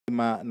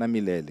na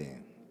milele.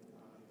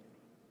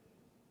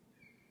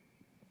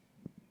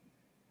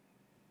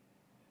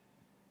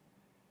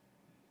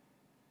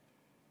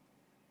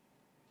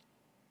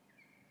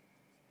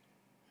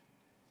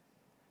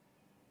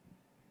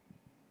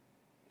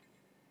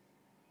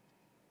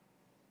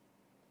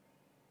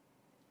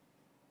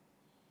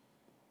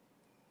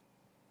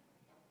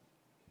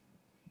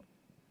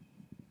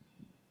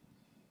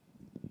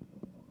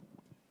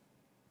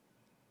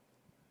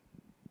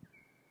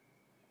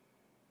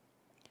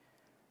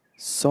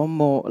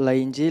 Somo la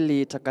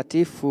Injili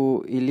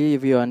takatifu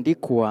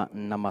ilivyoandikwa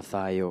na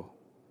Mathayo.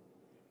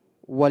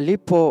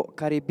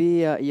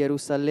 Walipokaribia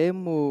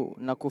Yerusalemu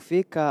na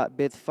kufika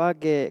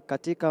Bethfage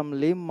katika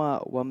mlima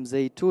wa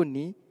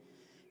Mzeituni,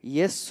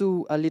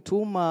 Yesu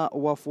alituma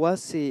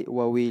wafuasi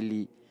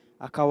wawili,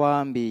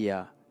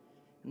 akawaambia,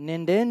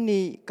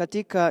 "Nendeni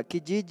katika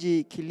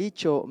kijiji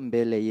kilicho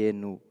mbele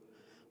yenu.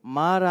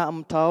 Mara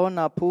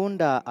mtaona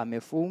punda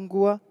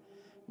amefungwa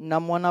na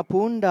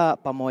mwanapunda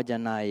pamoja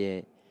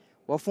naye.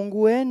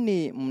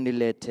 Wafungueni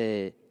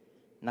mniletee.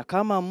 Na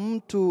kama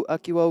mtu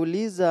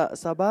akiwauliza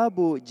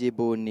sababu,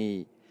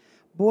 jibuni,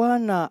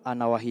 Bwana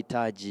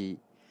anawahitaji,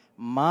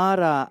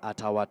 mara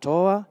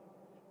atawatoa."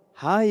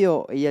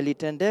 Hayo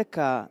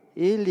yalitendeka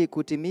ili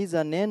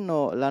kutimiza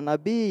neno la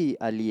nabii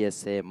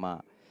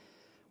aliyesema,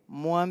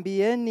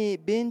 "Mwambieni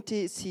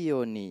binti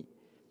Sioni,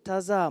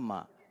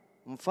 tazama,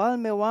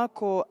 mfalme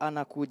wako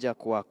anakuja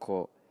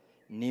kwako,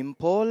 ni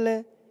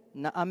mpole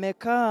na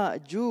amekaa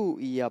juu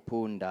ya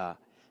punda,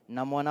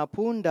 na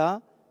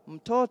mwanapunda,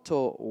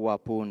 mtoto wa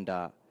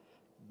punda."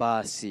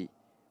 Basi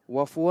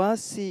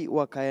wafuasi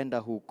wakaenda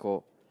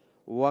huko,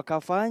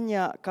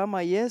 wakafanya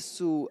kama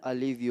Yesu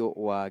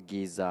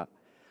alivyowaagiza.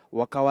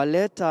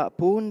 Wakawaleta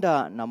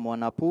punda na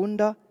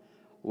mwanapunda,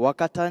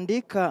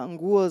 wakatandika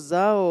nguo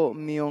zao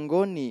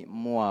miongoni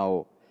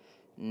mwao,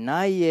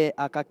 naye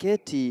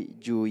akaketi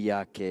juu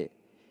yake.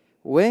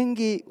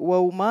 Wengi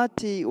wa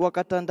umati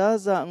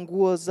wakatandaza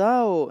nguo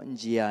zao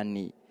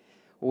njiani.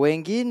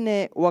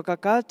 Wengine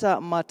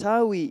wakakata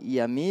matawi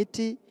ya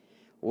miti,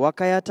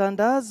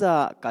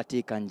 wakayatandaza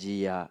katika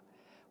njia.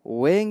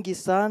 Wengi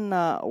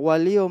sana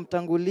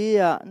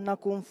waliomtangulia na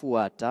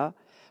kumfuata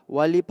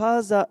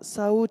walipaza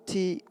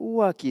sauti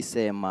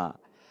wakisema,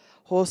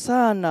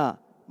 "Hosana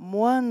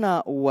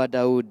mwana wa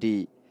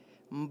Daudi,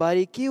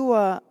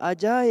 mbarikiwa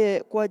ajaye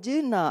kwa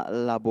jina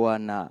la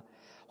Bwana,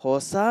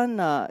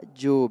 Hosana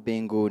juu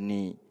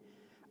mbinguni."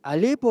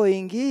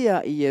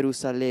 Alipoingia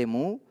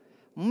Yerusalemu,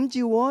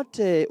 mji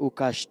wote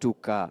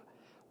ukashtuka,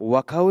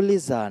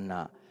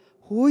 wakaulizana,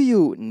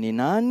 "Huyu ni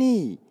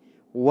nani?"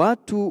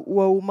 Watu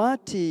wa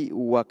umati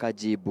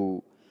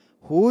wakajibu,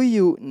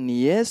 "Huyu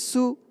ni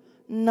Yesu,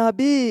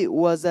 nabii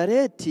wa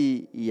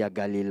Nazareti ya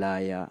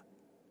Galilaya."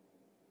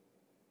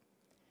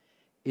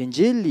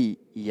 Injili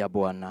ya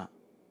Bwana.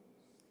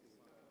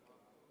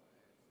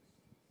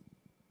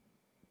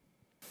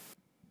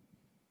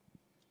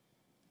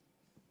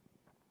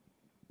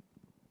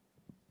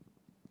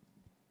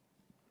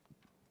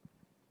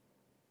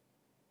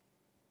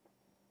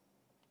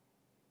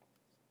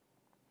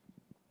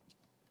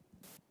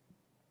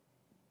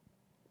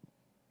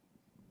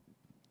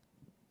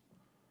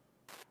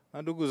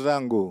 Ndugu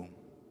zangu,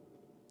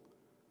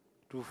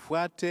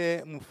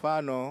 tufuate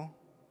mfano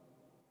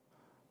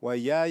wa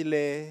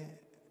yale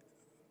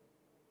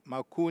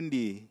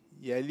makundi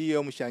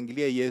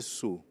yaliyomshangilia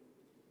Yesu.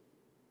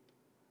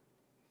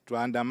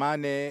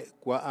 Tuandamane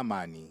kwa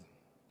amani.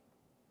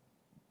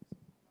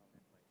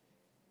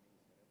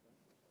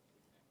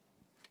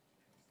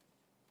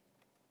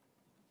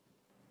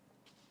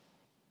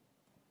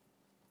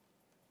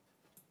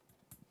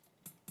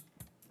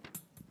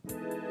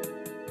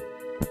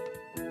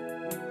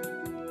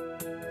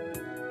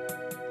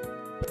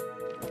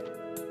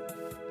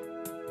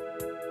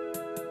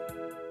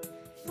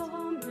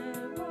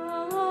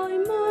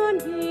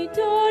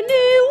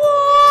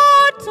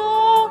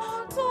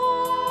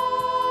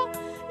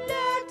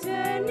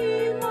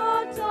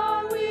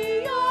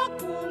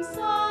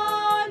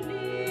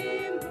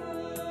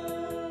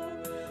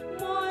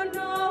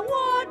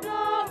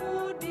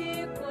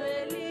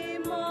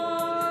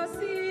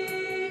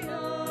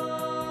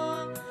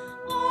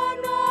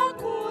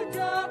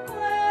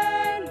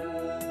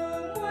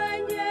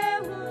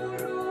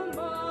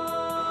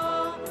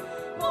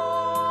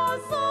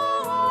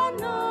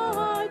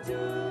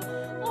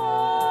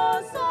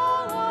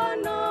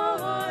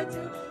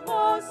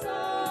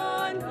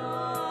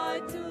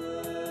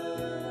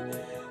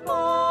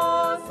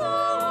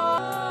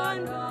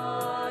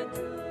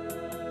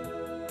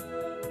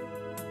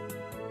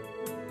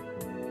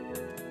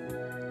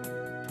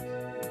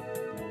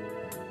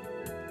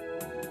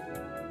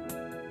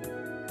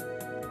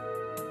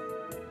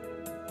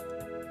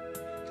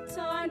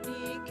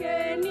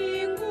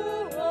 Tandikeni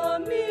nguo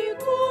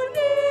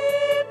miguuni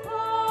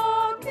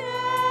pake,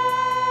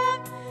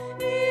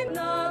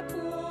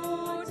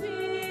 inakujia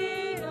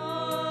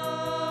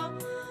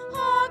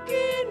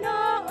haki na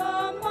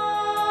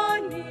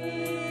amani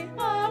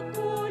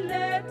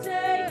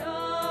akuletea.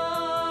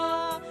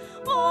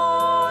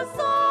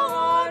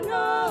 Hosana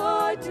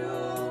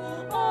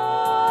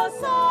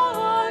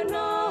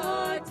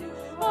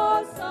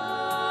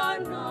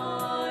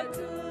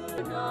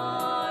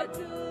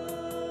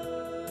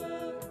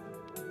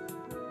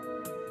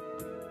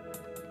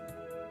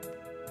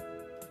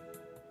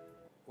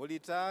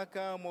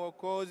ulitaka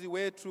Mwokozi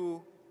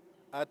wetu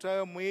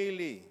atoe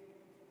mwili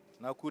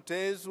na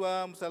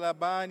kuteswa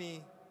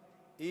msalabani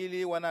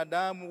ili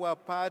wanadamu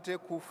wapate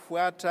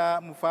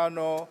kufuata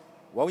mfano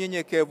wa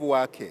unyenyekevu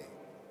wake.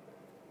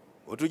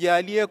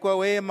 Utujalie kwa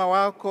wema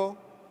wako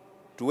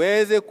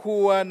tuweze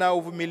kuwa na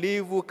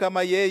uvumilivu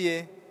kama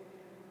yeye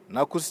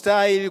na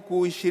kustahili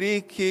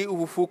kushiriki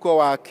ufufuko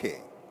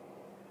wake.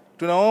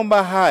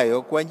 Tunaomba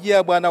hayo kwa njia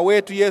ya Bwana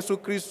wetu Yesu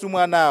Kristo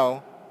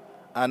mwanao,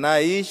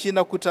 anaishi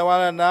na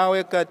kutawala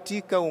nawe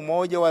katika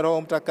umoja wa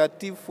Roho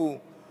Mtakatifu,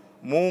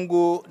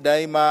 Mungu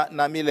daima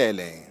na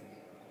milele.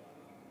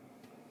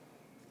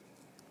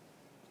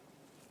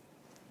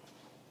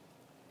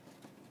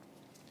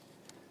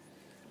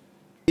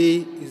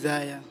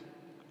 Isaya.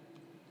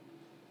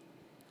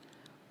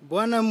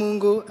 Bwana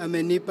Mungu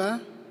amenipa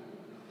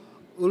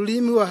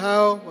ulimi wa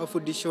hao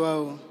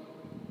wafundishwao,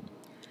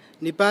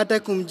 nipate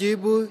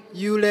kumjibu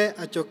yule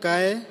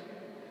achokaye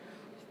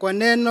kwa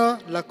neno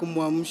la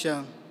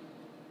kumwamsha.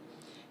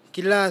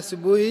 Kila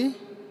asubuhi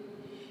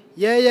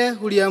yeye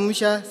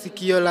huliamsha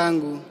sikio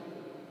langu,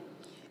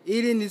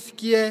 ili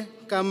nisikie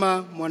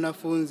kama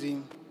mwanafunzi.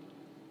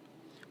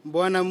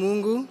 Bwana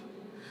Mungu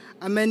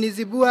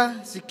amenizibua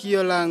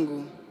sikio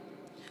langu,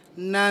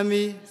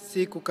 nami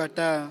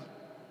sikukataa,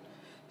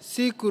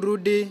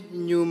 sikurudi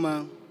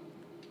nyuma.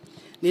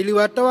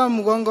 Niliwatoa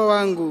mgongo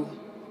wangu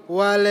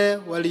wale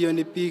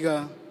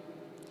walionipiga,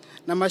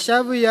 na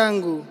mashavu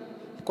yangu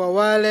kwa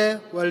wale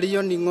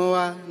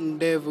walioning'oa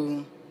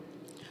ndevu.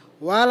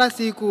 Wala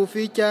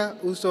sikuuficha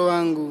uso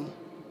wangu,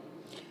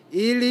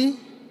 ili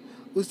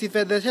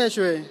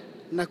usifedheshwe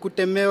na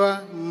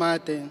kutemewa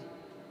mate.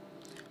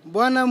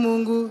 Bwana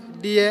Mungu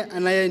ndiye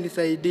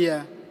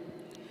anayenisaidia,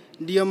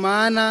 ndiyo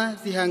maana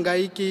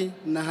sihangaiki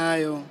na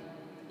hayo.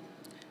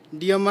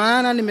 Ndiyo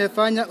maana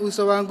nimefanya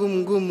uso wangu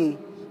mgumu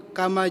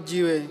kama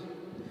jiwe,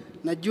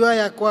 najua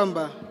ya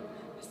kwamba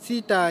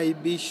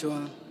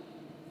sitaaibishwa.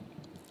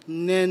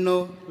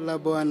 Neno la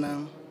Bwana.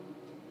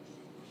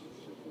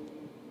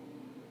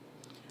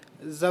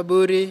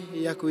 Zaburi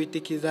ya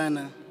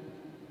kuitikizana.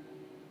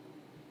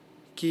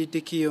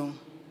 Kiitikio: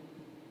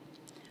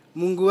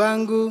 Mungu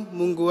wangu,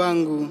 Mungu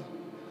wangu,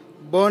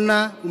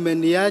 mbona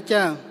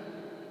umeniacha?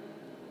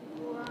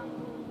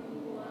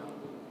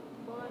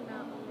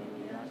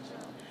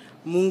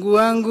 Mungu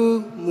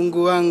wangu,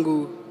 Mungu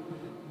wangu,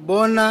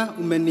 mbona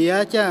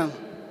umeniacha?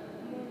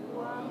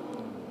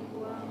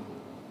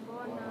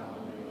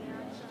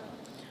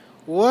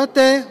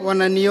 Wote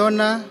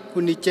wananiona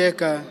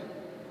kunicheka,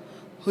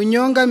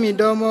 hunyonga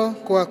midomo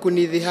kwa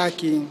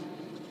kunidhihaki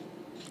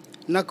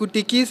na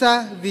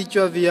kutikisa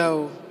vichwa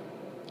vyao.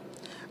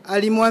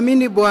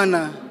 Alimwamini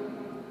Bwana,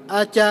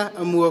 acha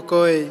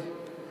amuokoe,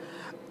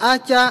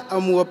 acha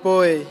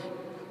amuopoe,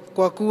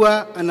 kwa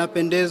kuwa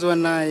anapendezwa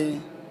naye.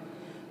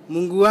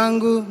 Mungu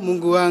wangu,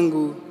 Mungu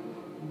wangu,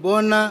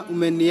 mbona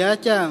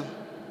umeniacha?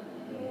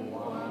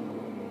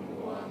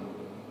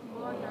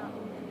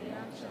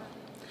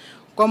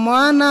 Kwa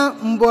maana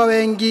mbwa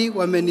wengi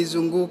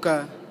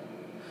wamenizunguka,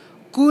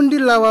 kundi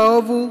la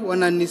waovu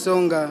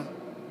wananisonga.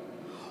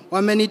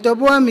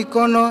 Wamenitoboa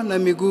mikono na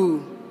miguu,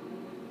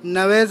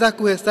 naweza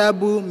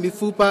kuhesabu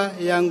mifupa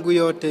yangu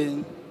yote.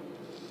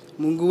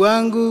 Mungu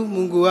wangu,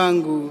 Mungu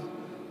wangu,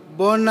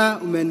 mbona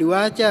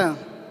umeniacha?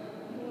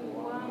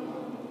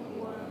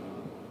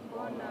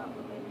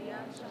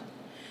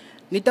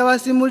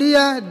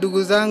 Nitawasimulia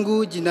ndugu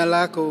zangu jina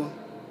lako,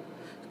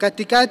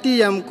 katikati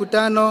ya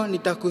mkutano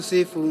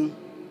nitakusifu.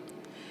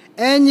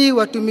 Enyi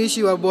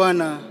watumishi wa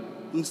Bwana,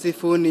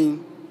 msifuni.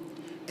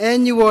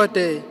 Enyi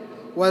wote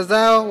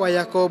wazao wa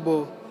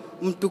Yakobo,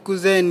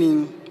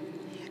 mtukuzeni.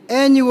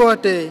 Enyi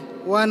wote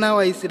wana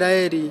wa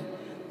Israeli,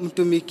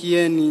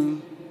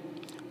 mtumikieni.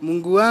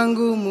 Mungu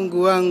wangu,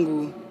 Mungu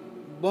wangu,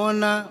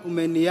 mbona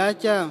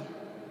umeniacha?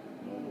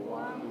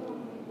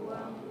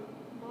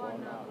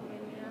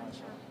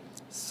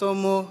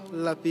 Somo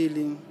la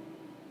pili.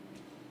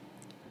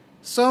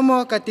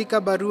 Somo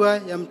katika barua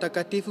ya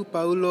Mtakatifu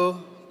Paulo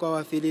kwa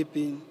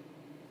Wafilipi.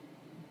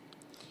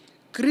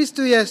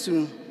 Kristo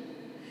Yesu,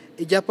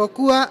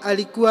 ijapokuwa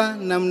alikuwa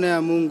namna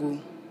ya Mungu,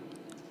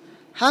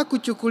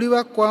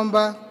 hakuchukuliwa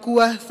kwamba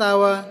kuwa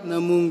sawa na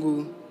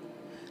Mungu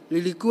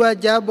lilikuwa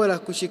jambo la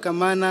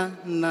kushikamana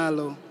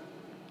nalo,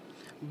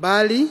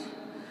 bali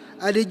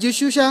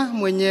alijishusha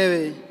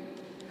mwenyewe,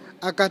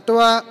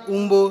 akatoa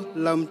umbo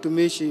la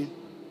mtumishi,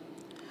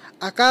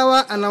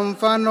 akawa ana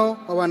mfano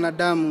wa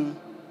wanadamu.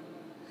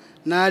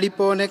 Na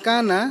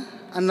alipoonekana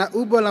ana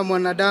umbo la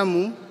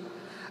mwanadamu,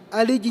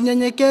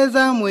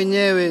 alijinyenyekeza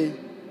mwenyewe,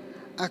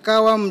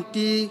 akawa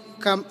mtii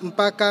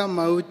mpaka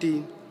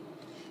mauti,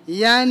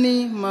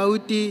 yani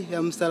mauti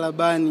ya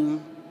msalabani.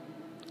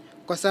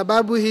 Kwa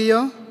sababu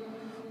hiyo,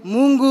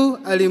 Mungu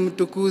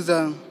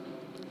alimtukuza,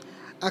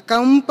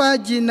 akampa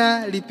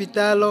jina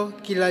lipitalo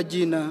kila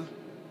jina,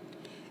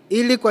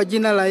 ili kwa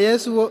jina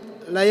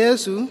la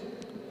Yesu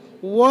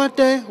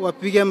wote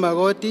wapige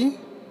magoti,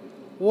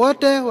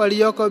 wote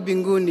walioko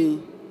mbinguni,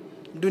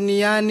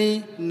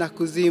 duniani na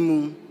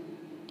kuzimu.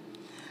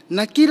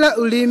 Na kila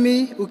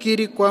ulimi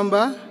ukiri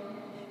kwamba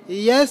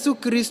Yesu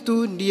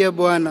Kristu ndiye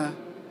Bwana,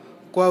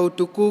 kwa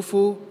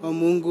utukufu wa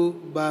Mungu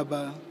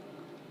Baba.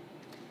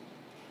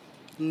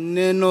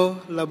 Neno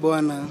la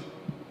Bwana.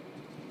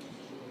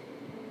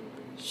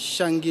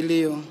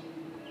 Shangilio.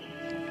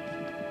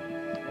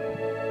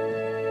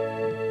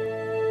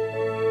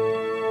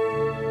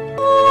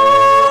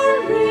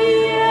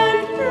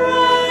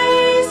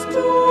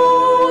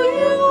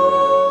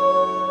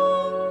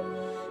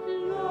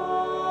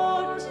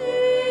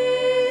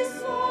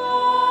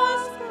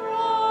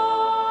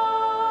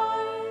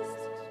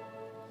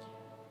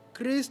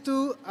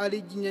 Kristu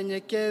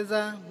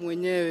alijinyenyekeza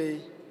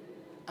mwenyewe,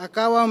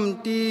 akawa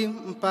mtii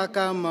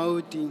mpaka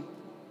mauti,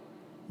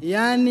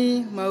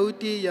 yani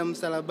mauti ya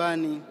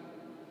msalabani.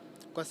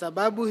 Kwa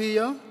sababu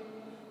hiyo,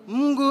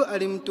 Mungu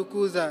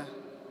alimtukuza,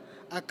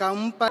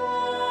 akampa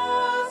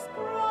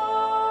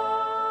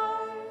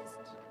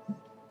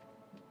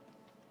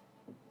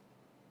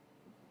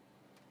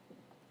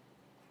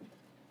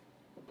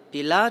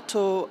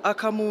Pilato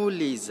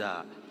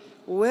akamuuliza,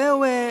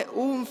 wewe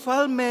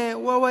mfalme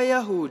wa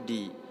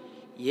Wayahudi?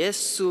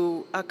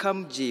 Yesu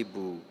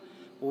akamjibu,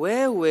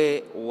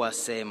 wewe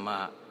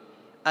wasema.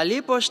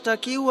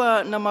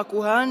 Aliposhtakiwa na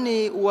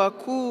makuhani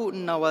wakuu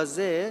na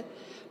wazee,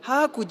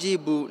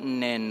 hakujibu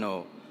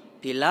neno.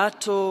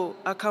 Pilato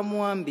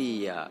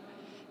akamwambia,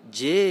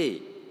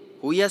 je,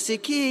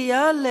 huyasikii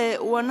yale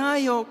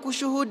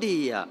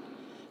wanayokushuhudia?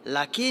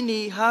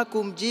 Lakini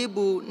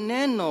hakumjibu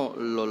neno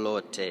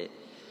lolote.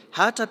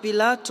 Hata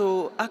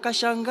Pilato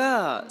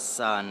akashangaa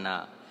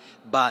sana.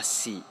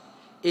 Basi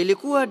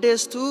ilikuwa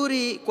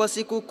desturi kwa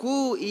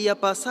sikukuu ya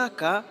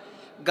Pasaka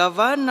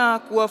gavana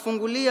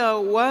kuwafungulia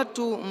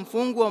watu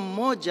mfungwa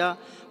mmoja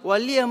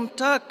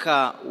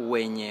waliyemtaka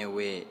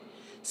wenyewe.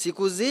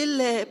 Siku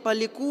zile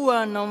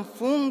palikuwa na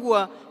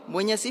mfungwa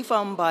mwenye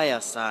sifa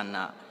mbaya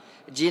sana,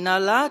 jina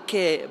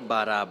lake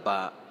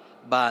Baraba.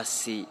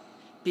 Basi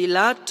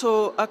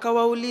Pilato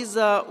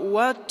akawauliza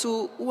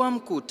watu wa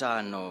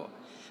mkutano,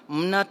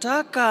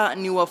 mnataka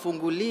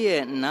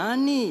niwafungulie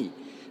nani?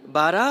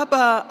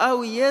 Baraba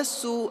au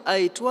Yesu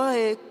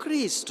aitwaye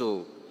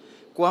Kristo?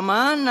 Kwa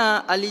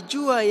maana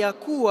alijua ya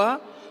kuwa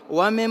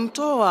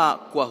wamemtoa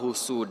kwa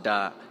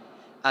husuda.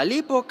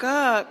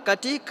 Alipokaa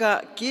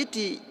katika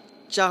kiti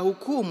cha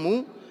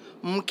hukumu,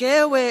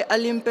 mkewe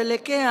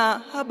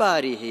alimpelekea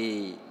habari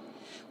hii,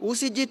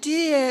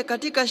 usijitie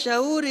katika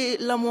shauri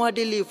la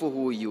mwadilifu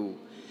huyu,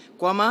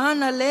 kwa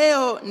maana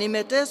leo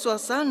nimeteswa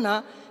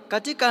sana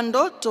katika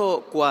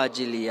ndoto kwa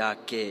ajili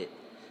yake.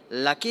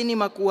 Lakini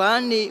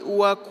makuhani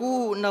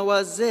wakuu na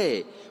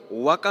wazee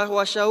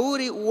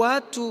wakawashauri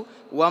watu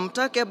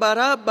wamtake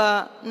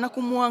Baraba na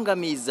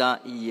kumwangamiza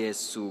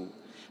Yesu.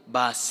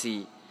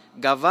 Basi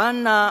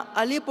gavana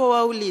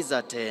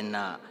alipowauliza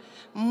tena,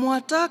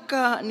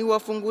 mwataka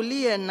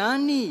niwafungulie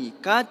nani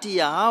kati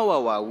ya hawa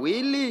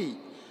wawili?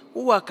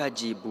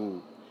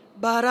 Wakajibu,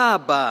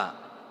 Baraba.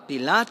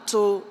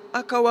 Pilato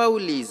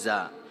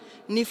akawauliza,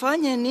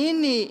 nifanye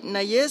nini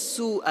na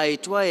Yesu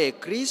aitwaye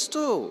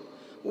Kristo?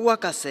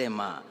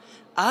 Wakasema,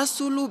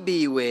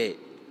 asulubiwe.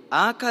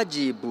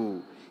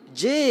 Akajibu,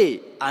 je,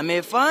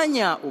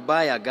 amefanya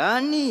ubaya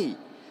gani?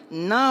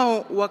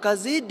 Nao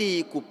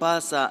wakazidi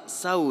kupasa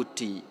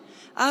sauti,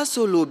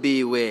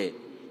 asulubiwe.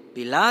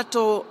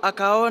 Pilato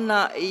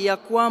akaona ya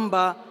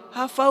kwamba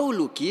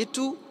hafaulu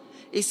kitu,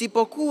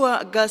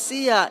 isipokuwa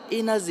ghasia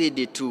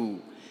inazidi tu.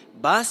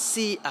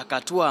 Basi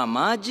akatwaa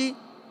maji,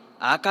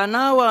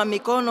 akanawa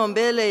mikono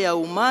mbele ya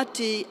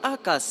umati,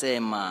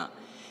 akasema,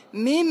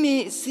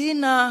 mimi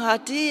sina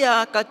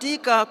hatia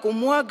katika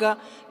kumwaga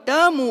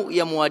damu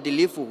ya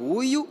mwadilifu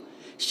huyu,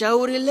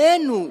 shauri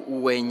lenu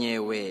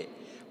wenyewe.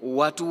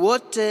 Watu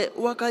wote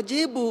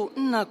wakajibu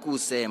na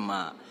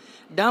kusema,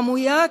 damu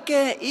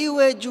yake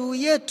iwe juu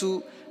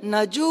yetu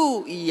na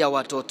juu ya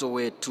watoto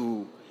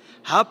wetu.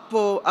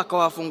 Hapo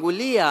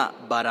akawafungulia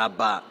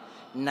Baraba.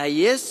 Na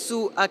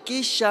Yesu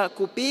akisha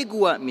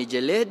kupigwa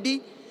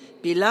mijeledi,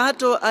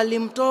 Pilato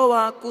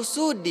alimtoa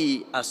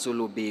kusudi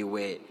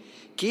asulubiwe.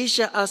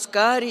 Kisha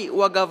askari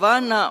wa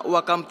gavana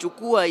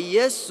wakamchukua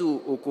Yesu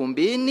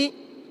ukumbini,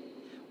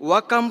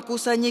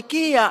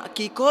 wakamkusanyikia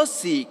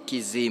kikosi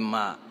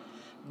kizima.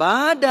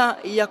 Baada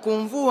ya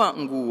kumvua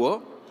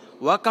nguo,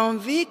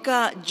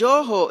 wakamvika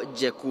joho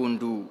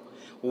jekundu,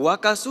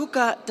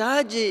 wakasuka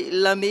taji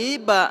la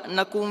miiba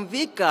na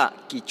kumvika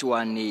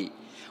kichwani.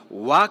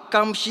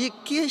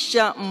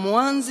 Wakamshikisha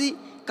mwanzi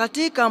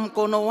katika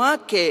mkono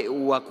wake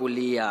wa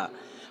kulia,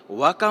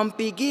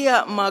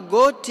 wakampigia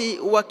magoti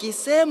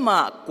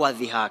wakisema kwa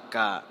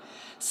dhihaka,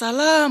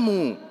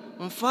 salamu,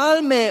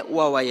 mfalme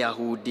wa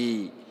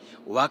Wayahudi.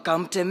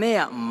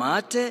 Wakamtemea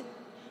mate,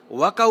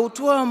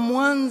 wakautoa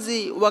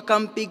mwanzi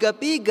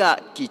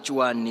wakampiga-piga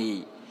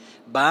kichwani.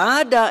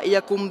 Baada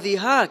ya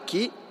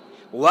kumdhihaki,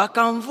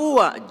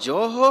 wakamvua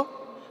joho,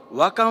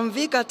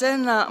 wakamvika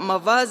tena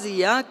mavazi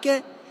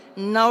yake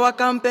na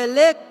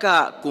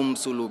wakampeleka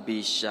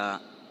kumsulubisha.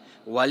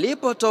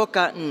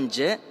 Walipotoka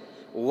nje,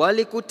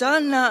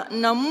 walikutana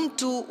na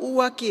mtu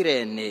wa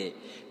Kirene,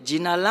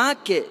 jina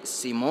lake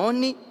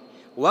Simoni.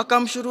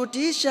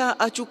 wakamshurutisha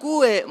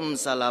achukue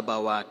msalaba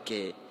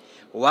wake.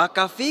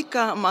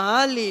 Wakafika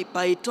mahali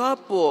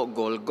paitwapo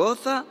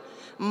Golgotha,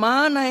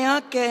 maana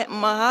yake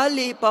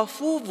mahali pa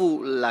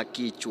fuvu la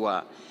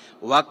kichwa.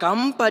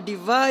 Wakampa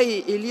divai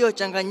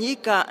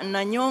iliyochanganyika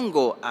na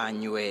nyongo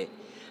anywe.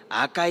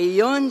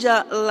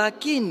 Akaionja,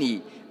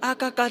 lakini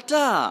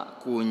akakataa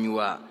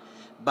kunywa.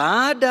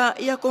 Baada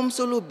ya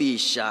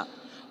kumsulubisha,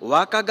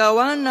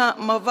 wakagawana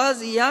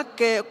mavazi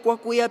yake kwa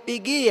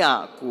kuyapigia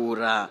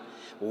kura.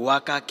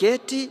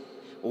 Wakaketi,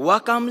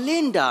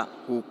 wakamlinda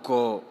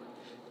huko.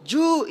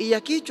 Juu ya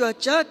kichwa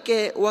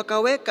chake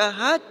wakaweka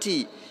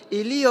hati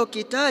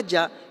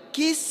iliyokitaja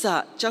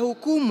kisa cha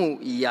hukumu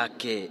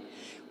yake: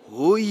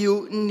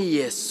 huyu ni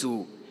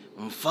Yesu,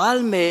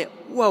 mfalme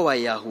wa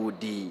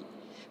Wayahudi.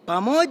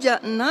 Pamoja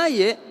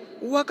naye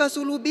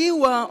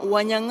wakasulubiwa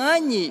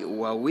wanyang'anyi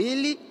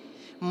wawili,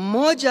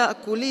 mmoja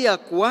kulia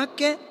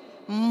kwake,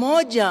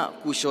 mmoja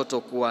kushoto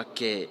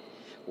kwake.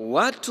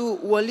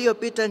 Watu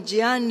waliopita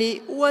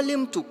njiani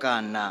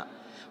walimtukana,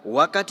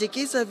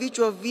 wakatikisa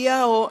vichwa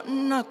vyao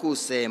na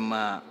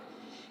kusema,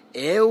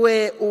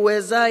 ewe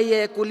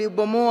uwezaye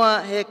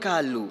kulibomoa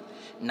hekalu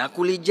na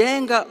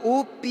kulijenga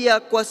upya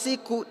kwa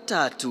siku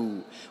 3,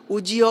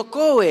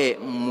 ujiokoe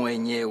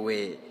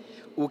mwenyewe.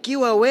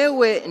 Ukiwa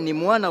wewe ni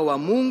mwana wa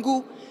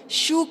Mungu,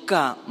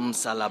 shuka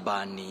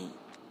msalabani.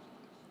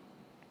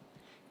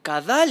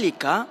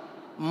 Kadhalika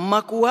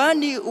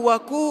makuhani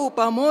wakuu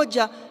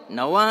pamoja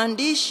na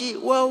waandishi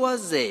wa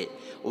wazee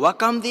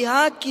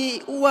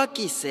wakamdhihaki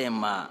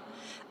wakisema,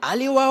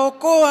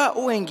 aliwaokoa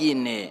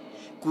wengine,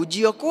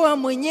 kujiokoa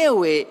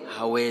mwenyewe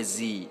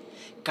hawezi.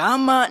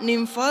 Kama ni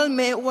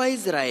mfalme wa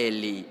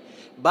Israeli,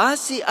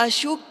 basi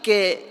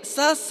ashuke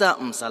sasa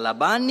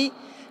msalabani,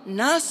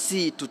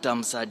 nasi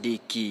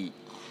tutamsadiki.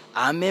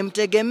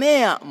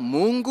 Amemtegemea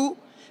Mungu,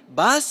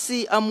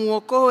 basi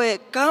amuokoe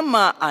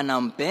kama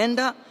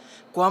anampenda,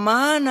 kwa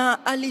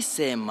maana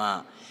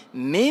alisema,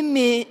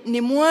 mimi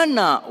ni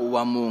mwana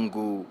wa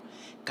Mungu.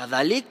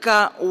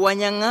 Kadhalika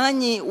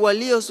wanyang'anyi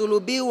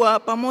waliosulubiwa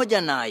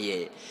pamoja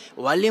naye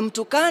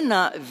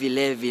walimtukana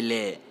vile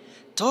vile.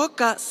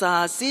 Toka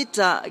saa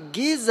 6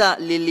 giza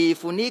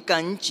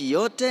liliifunika nchi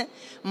yote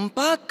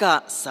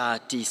mpaka saa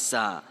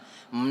 9.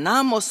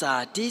 Mnamo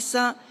saa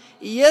 9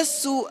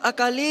 Yesu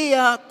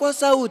akalia kwa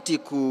sauti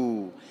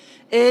kuu,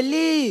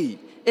 Eli,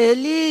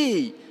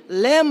 Eli,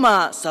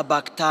 lema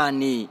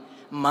sabaktani,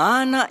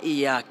 maana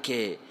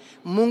yake,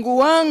 Mungu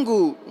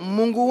wangu,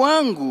 Mungu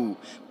wangu,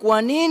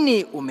 kwa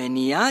nini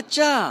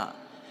umeniacha?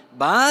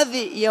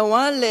 Baadhi ya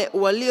wale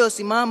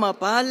waliosimama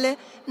pale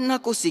na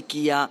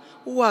kusikia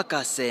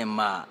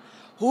wakasema,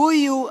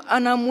 huyu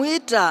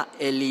anamuita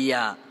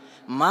Eliya.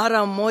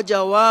 Mara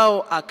mmoja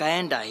wao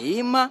akaenda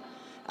hima,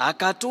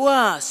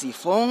 akatwaa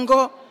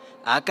sifongo,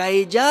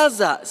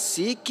 akaijaza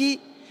siki,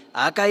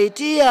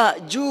 akaitia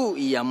juu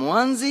ya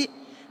mwanzi,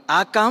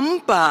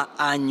 akampa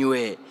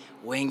anywe.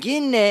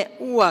 Wengine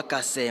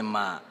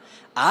wakasema,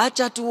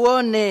 acha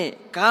tuone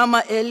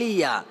kama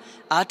Eliya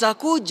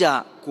atakuja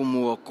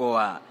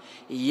kumuokoa.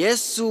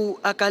 Yesu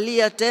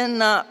akalia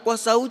tena kwa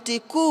sauti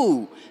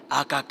kuu,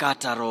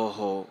 akakata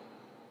roho.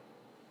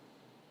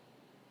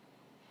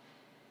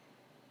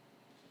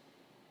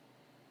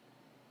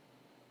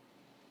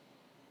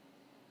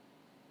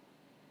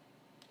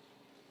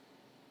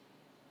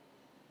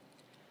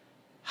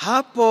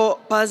 Hapo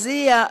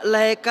pazia la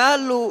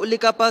hekalu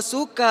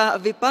likapasuka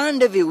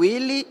vipande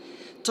viwili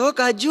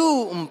toka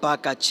juu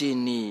mpaka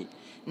chini.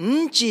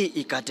 Nchi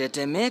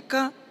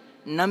ikatetemeka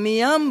na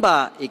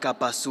miamba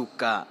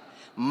ikapasuka.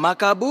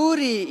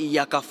 Makaburi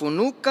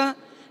yakafunuka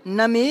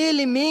na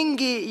miili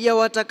mingi ya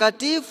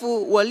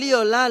watakatifu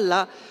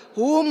waliolala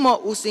humo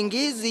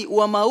usingizi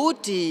wa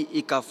mauti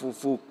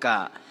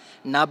ikafufuka.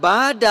 Na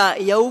baada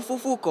ya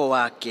ufufuko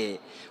wake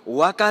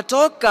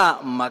wakatoka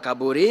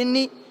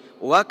makaburini,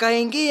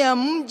 wakaingia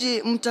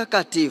mji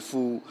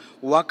mtakatifu,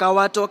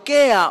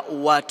 wakawatokea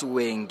watu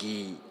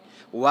wengi.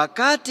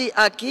 Wakati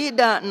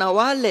akida na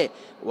wale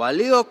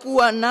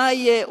waliokuwa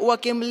naye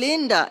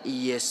wakimlinda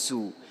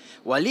Yesu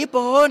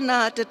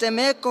walipoona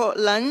tetemeko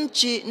la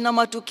nchi na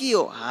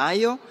matukio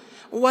hayo,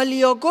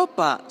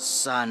 waliogopa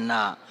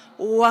sana,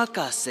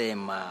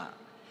 wakasema,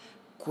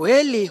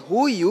 kweli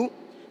huyu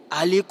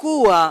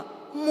alikuwa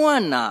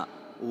mwana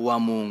wa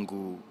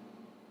Mungu.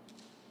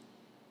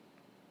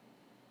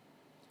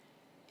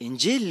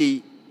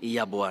 Injili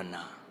ya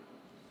Bwana.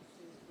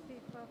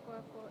 Sifa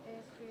kwako,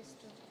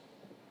 Kristo.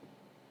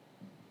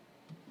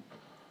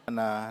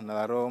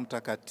 Na Roho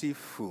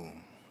Mtakatifu.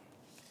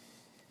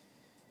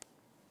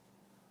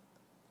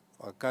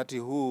 Wakati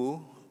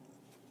huu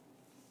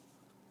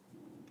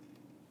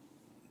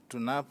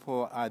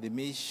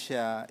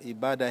tunapoadhimisha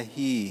ibada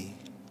hii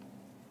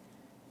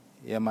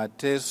ya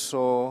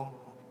mateso,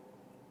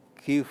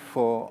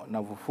 kifo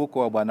na ufufuko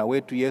wa Bwana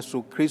wetu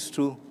Yesu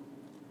Kristu,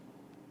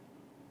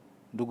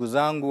 ndugu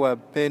zangu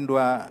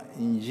wapendwa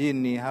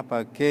nchini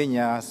hapa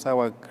Kenya, hasa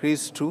wa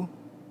Kristu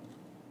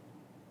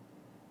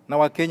na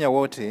Wakenya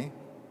wote,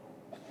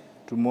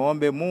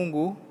 tumuombe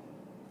Mungu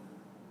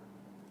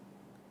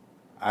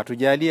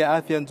atujalie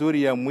afya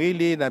nzuri ya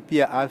mwili na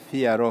pia afya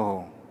ya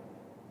roho.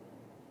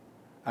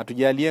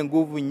 Atujalie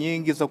nguvu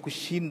nyingi za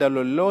kushinda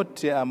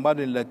lolote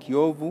ambalo ni la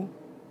kiovu.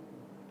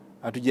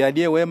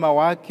 Atujalie wema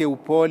wake,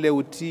 upole,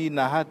 utii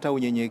na hata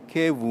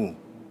unyenyekevu,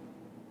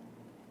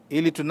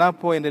 ili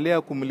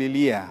tunapoendelea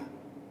kumlilia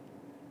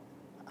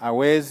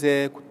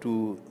aweze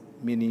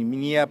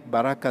kutumiminia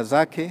baraka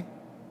zake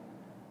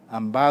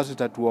ambazo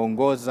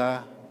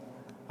zitatuongoza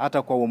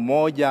hata kwa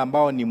umoja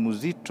ambao ni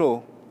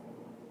mzito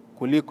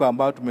kuliko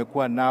ambao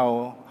tumekuwa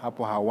nao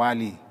hapo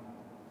awali,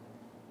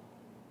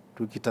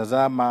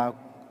 tukitazama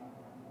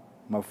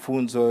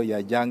mafunzo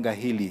ya janga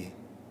hili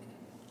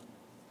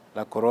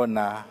la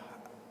corona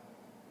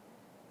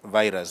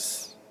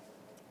virus.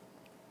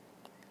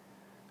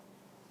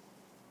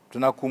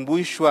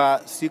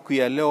 Tunakumbushwa siku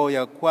ya leo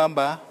ya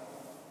kwamba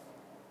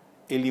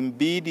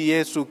ilimbidi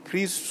Yesu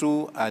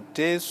Kristu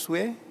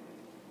ateswe,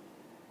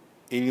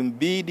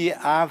 ilimbidi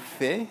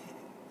afe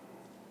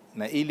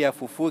na ili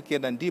afufuke,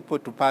 na ndipo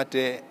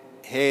tupate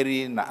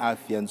heri na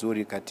afya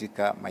nzuri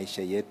katika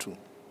maisha yetu.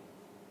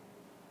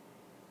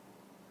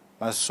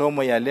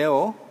 Masomo ya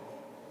leo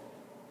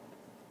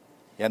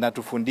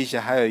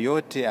yanatufundisha hayo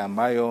yote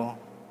ambayo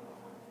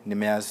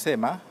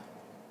nimeyasema,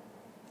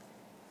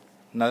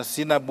 na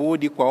sina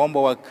budi kuwaomba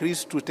wa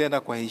Kristu tena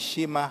kwa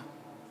heshima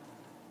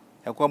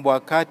ya kwamba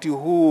wakati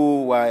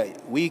huu wa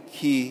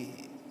wiki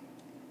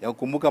ya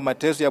kukumbuka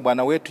mateso ya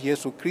Bwana wetu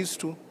Yesu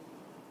Kristu,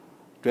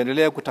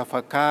 tuendelee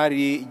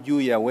kutafakari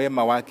juu ya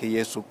wema wake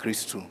Yesu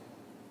Kristu.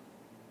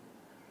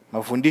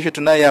 Mafundisho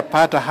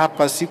tunayoyapata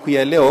hapa siku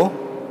ya leo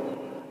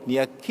ni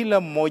ya kila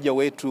mmoja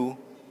wetu,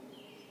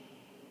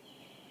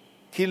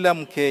 kila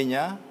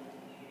Mkenya,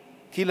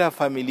 kila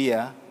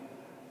familia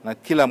na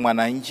kila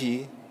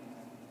mwananchi,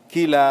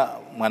 kila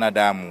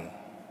mwanadamu.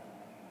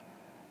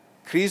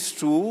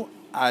 Kristu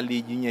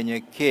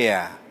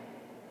alijinyenyekea,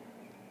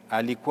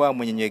 alikuwa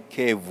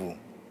mnyenyekevu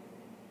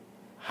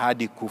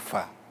hadi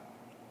kufa.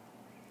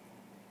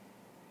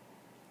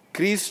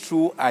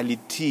 Kristu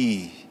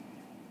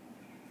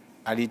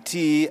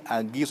alitii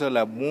agizo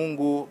la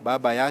Mungu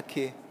Baba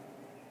yake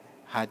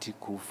hadi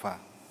kufa.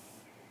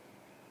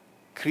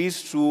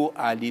 Kristu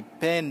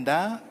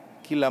alipenda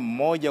kila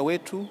mmoja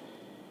wetu,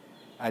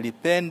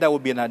 alipenda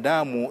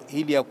ubinadamu,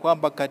 ili ya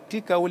kwamba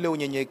katika ule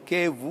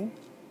unyenyekevu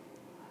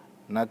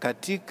na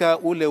katika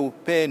ule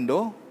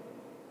upendo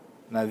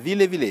na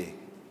vile vile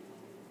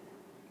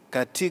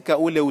katika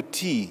ule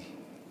utii,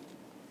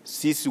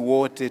 sisi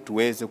wote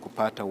tuweze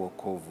kupata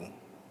wokovu.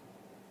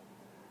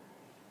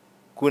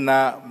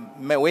 Kuna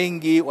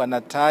wengi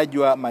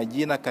wanatajwa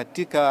majina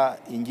katika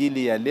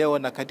Injili ya leo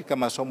na katika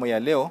masomo ya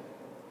leo,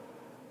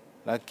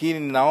 lakini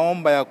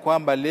naomba ya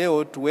kwamba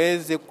leo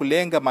tuweze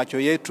kulenga macho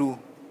yetu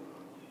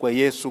kwa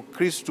Yesu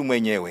Kristu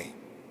mwenyewe.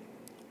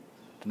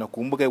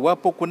 Tunakumbuka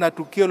iwapo kuna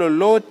tukio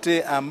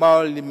lolote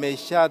ambalo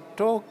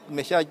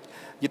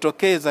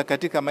limeshajitokeza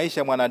katika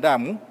maisha ya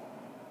mwanadamu,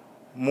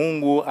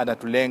 Mungu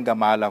anatulenga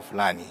mahala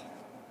fulani.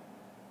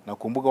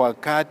 Nakumbuka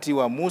wakati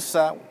wa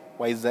Musa,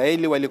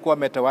 Waisraeli walikuwa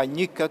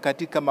wametawanyika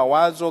katika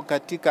mawazo,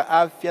 katika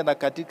afya na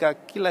katika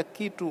kila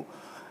kitu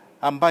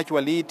ambacho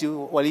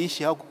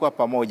waliishi hakukuwa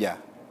pamoja,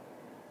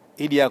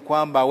 ili ya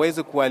kwamba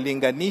aweze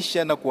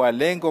kuwalinganisha na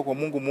kuwalenga kwa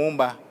Mungu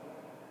Muumba.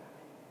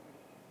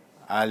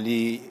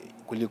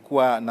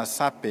 Kulikuwa na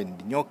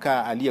serpent,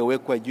 nyoka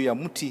aliyewekwa juu ya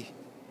mti,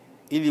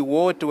 ili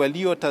wote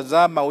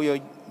waliotazama huyo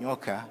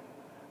nyoka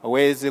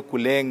waweze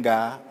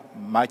kulenga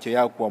macho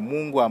yao kwa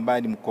Mungu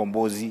ambaye ni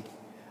mkombozi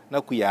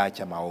na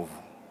kuyaacha maovu.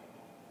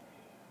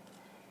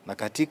 Na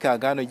katika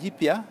Agano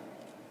Jipya,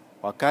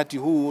 wakati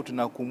huu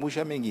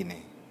tunakumbusha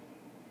mengine.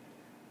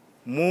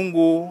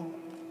 Mungu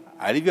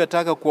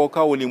alivyotaka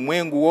kuokoa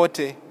ulimwengu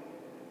wote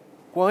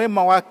kwa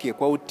wema wake,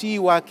 kwa utii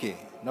wake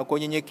na kwa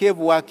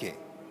unyenyekevu wake,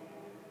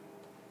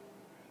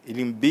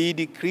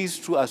 ilimbidi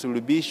Kristu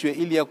asulubishwe,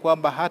 ili ya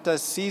kwamba hata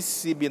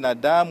sisi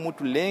binadamu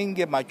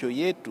tulenge macho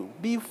yetu,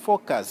 be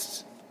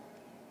focused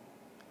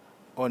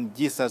on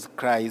Jesus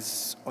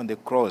Christ on the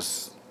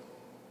cross,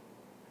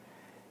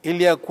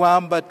 ili ya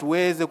kwamba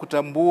tuweze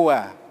kutambua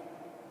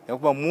ya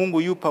kwamba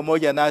Mungu yu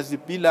pamoja nasi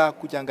bila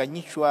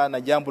kuchanganyishwa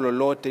na jambo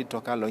lolote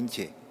litokalo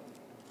nje.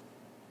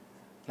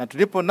 Na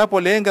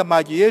tunapolenga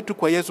macho yetu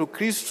kwa Yesu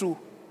Kristu,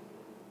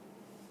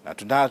 na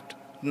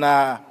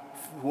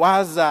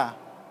tunawaza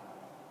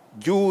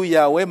juu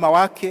ya wema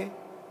wake,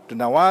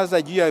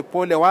 tunawaza juu ya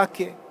upole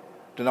wake,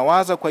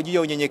 tunawaza kwa juu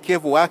ya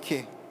unyenyekevu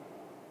wake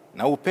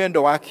na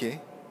upendo wake,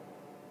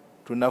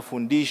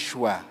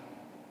 tunafundishwa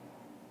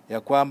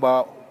ya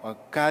kwamba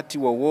wakati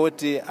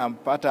wowote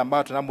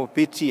ambao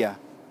tunapopitia,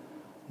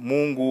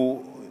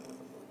 Mungu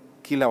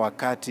kila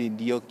wakati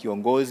ndiyo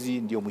kiongozi,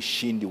 ndiyo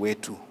mshindi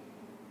wetu.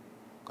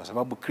 Kwa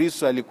sababu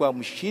Kristo alikuwa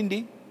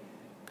mshindi,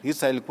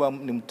 Kristo alikuwa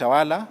ni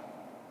mtawala,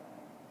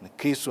 na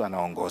Kristo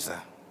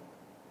anaongoza.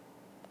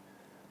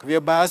 Kwa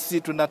hivyo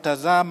basi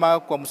tunatazama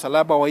kwa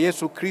msalaba wa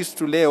Yesu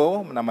Kristo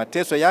leo na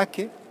mateso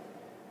yake,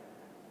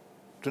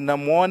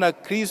 tunamuona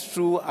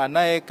Kristo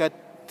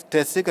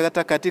anayeteseka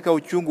katika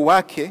uchungu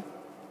wake,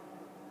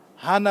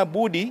 hana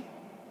budi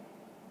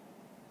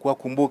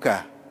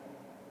kuwakumbuka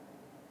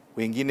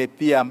wengine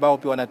pia ambao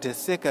pia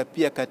wanateseka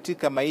pia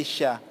katika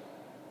maisha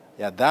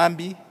ya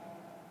dhambi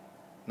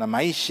na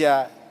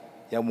maisha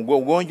ya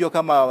ugonjwa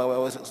kama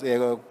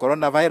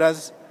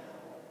coronavirus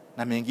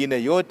na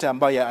mengine yote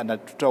ambayo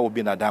yanatutoa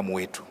ubinadamu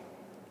wetu.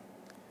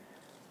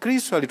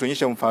 Kristo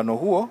alituonyesha mfano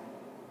huo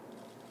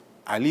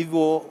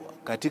alivyo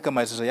katika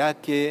mateso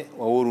yake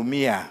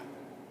wahurumia.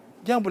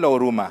 Jambo la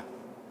huruma,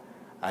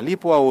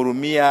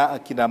 alipowahurumia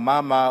akina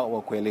mama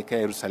wa kuelekea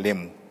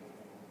Yerusalemu,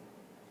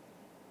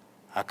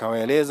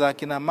 akawaeleza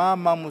akina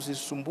mama,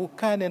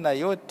 msisumbukane na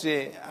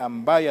yote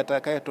ambayo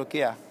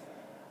yatakayotokea,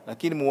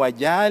 lakini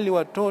muwajali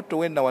watoto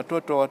wenu na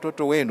watoto wa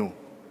watoto wenu,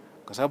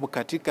 kwa sababu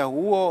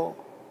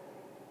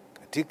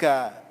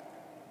katika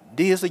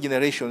these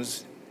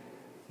generations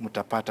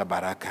mtapata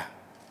baraka.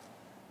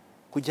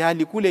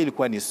 Kujali kule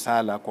ilikuwa ni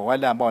sala kwa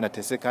wale ambao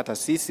wanateseka, hata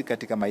sisi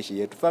katika maisha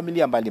yetu,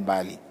 familia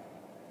mbalimbali.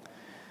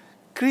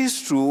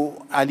 Kristo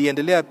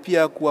aliendelea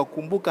pia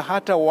kuwakumbuka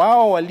hata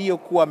wao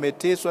waliokuwa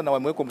wameteswa na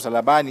wamewekwa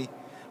msalabani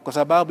kwa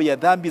sababu ya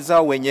dhambi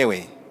zao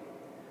wenyewe.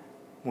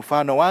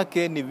 Mfano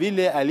wake ni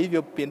vile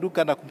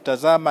alivyopinduka na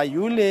kumtazama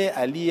yule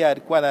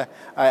aliyekuwa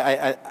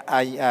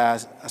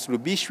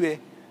asulubishwe,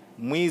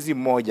 mwizi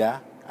mmoja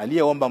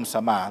aliyeomba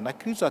msamaha, na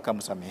Kristo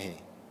akamsamehe.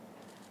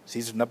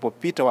 Sisi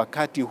tunapopita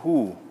wakati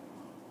huu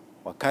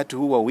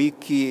wa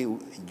wiki,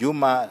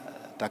 juma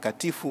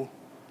takatifu,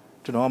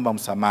 tunaomba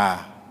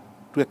msamaha.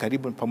 Tuwe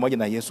karibu pamoja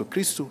na Yesu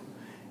Kristo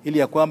ili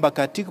ya kwamba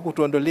katika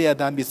kutuondolea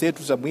dhambi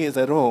zetu za mwili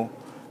za roho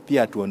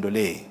pia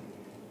tuondolee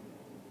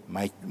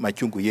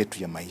machungu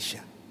yetu ya maisha.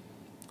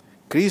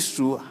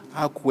 Kristo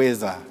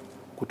hakuweza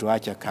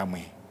kutuacha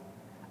kamwe.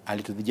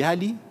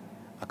 Alitujali,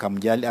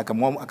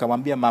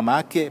 akamwambia mama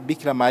yake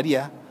Bikira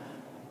Maria,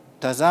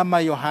 tazama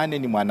Yohane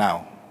ni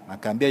mwanao.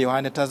 Akaambia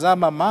Yohane,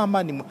 tazama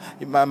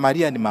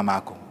Maria ni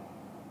mamako.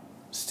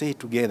 Stay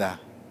together,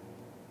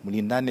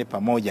 mlindane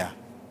pamoja,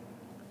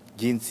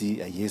 jinsi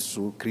ya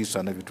Yesu Kristo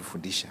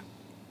anavyotufundisha.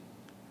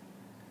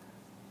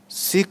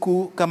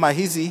 Siku kama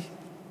hizi,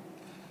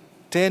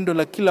 tendo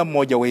la kila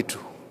mmoja wetu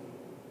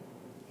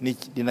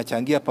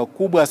linachangia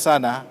pakubwa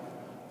sana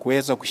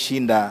kuweza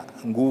kushinda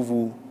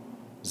nguvu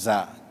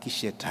za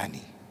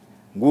kishetani,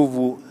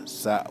 nguvu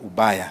za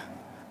ubaya,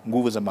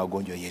 nguvu za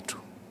magonjwa yetu.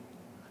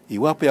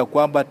 Iwapo ya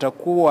kwamba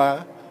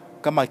atakuwa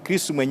kama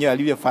Kristo mwenyewe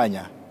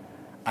alivyofanya,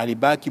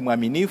 alibaki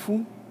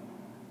mwaminifu,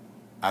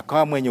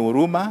 akawa mwenye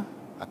huruma,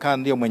 akawa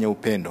ndio mwenye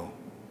upendo.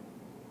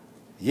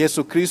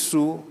 Yesu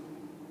Kristo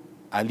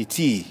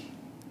alitii,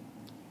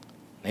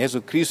 na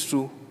Yesu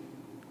Kristo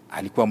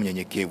alikuwa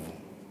mnyenyekevu.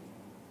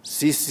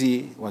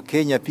 Sisi wa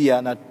Kenya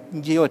pia na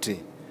nchi yote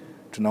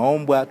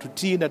tunaombwa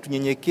tutii na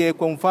tunyenyekee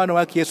kwa mfano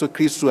wake Yesu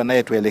Kristo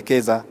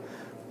anayetuelekeza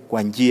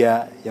kwa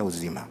njia ya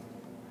uzima.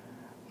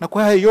 Na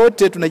kwa hayo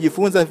yote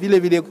tunajifunza vile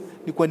vile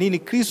ni kwa nini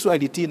Kristo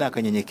alitii na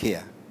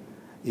akanyenyekea,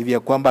 hivi ya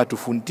kwamba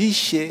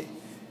atufundishe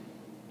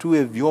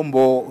tuwe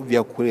vyombo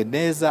vya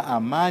kueneza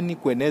amani,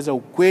 kueneza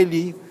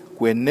ukweli,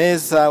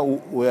 kueneza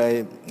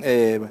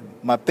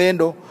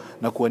mapendo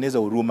na kueneza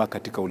huruma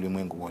katika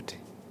ulimwengu wote.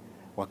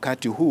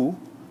 Wakati huu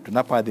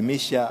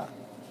tunapoadhimisha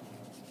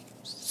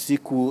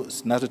siku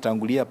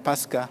zinazotangulia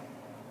Pasaka,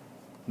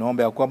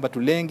 naomba ya kwamba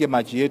tulenge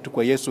macho yetu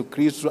kwa Yesu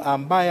Kristo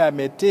ambaye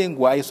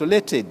ametengwa,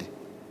 isolated,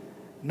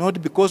 not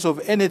because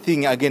of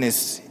anything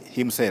against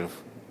himself,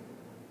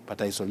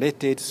 but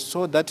isolated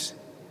so that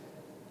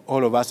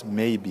all of us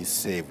may be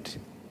saved.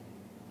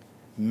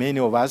 Many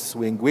of us,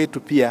 wengi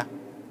wetu pia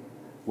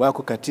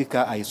wako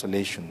katika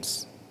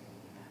isolations.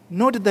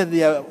 Not that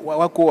they are,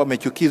 wako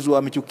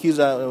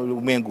wamechukiza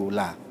ulimwengu,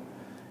 la,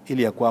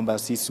 ili ya kwamba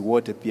sisi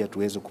wote pia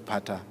tuweze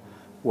kupata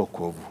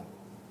wokovu.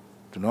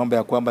 Tunaomba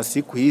ya kwamba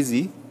siku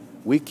hizi,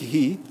 wiki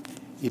hii,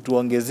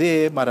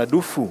 ituongezee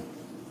maradufu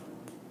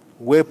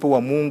uwepo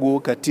wa Mungu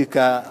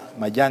katika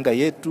majanga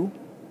yetu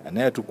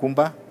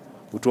yanayotukumba.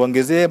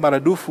 Utuongezee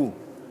maradufu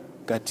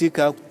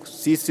katika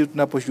sisi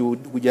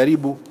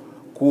tunapojaribu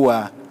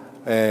kuwa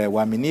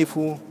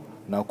waaminifu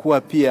na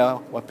kuwa pia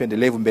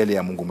wapendelevu mbele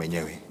ya Mungu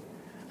mwenyewe.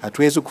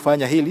 Hatuwezi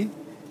kufanya hili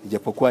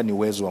ijapokuwa ni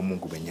uwezo wa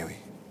Mungu mwenyewe.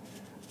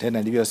 Tena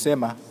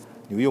nilivyosema,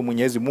 ni huyo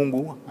Mwenyezi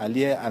Mungu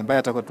ambaye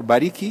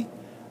atakayetubariki,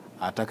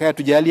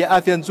 atakayetujalia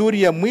afya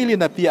nzuri ya mwili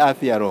na pia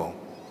afya ya roho,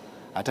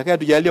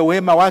 atakayetujalia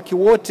wema wake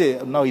wote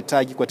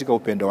unaohitaji katika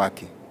upendo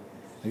wake.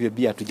 Hivyo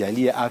pia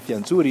atujalie afya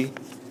nzuri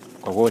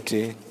kwa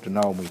wote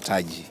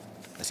tunaomhitaji.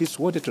 Na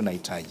sisi wote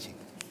tunahitaji.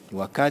 Ni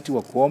wakati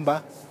wa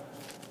kuomba,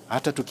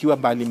 hata tukiwa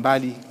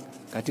mbali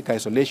katika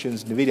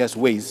isolations in various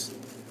ways.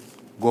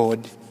 God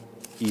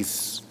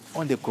is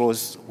on the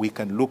cross. We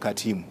can look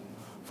at him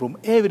from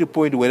every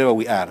point wherever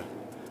we are,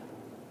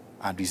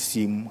 and we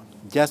see him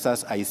just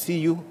as I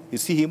see you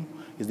see him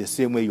is the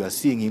same way you are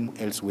seeing him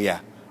elsewhere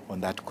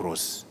on that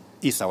cross.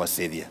 Is our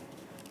Savior.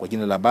 Kwa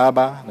jina la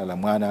Baba na la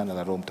Mwana na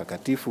la Roho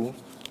Mtakatifu.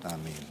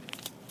 Amen.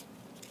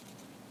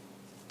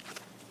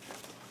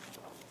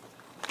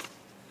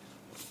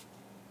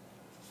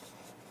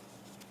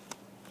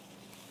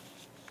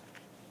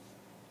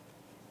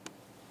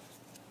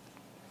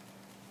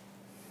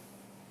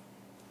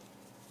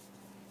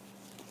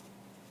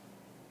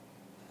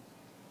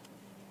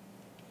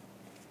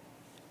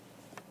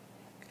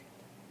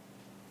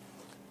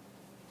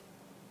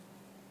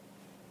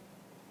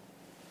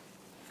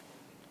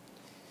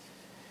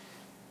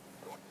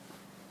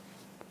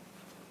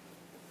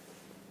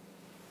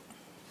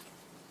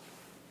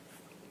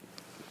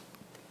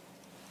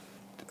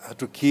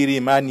 tukiri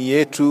imani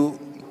yetu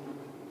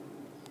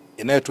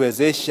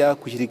inayotuwezesha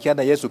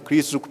kushirikiana na Yesu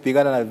Kristo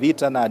kupigana na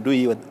vita na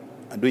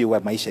adui wa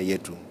maisha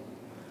yetu.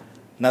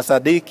 Na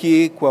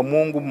sadiki kwa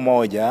Mungu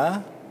mmoja,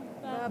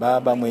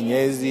 Baba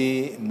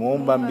Mwenyezi,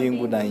 muumba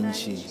mbingu na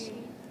nchi,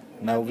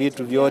 na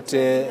vitu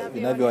vyote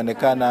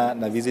vinavyoonekana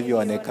na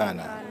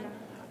visivyoonekana.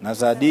 Na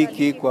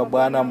sadiki kwa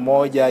Bwana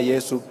mmoja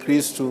Yesu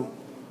Kristo,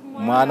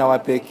 mwana wa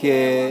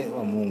pekee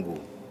wa Mungu,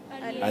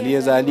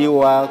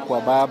 aliyezaliwa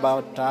kwa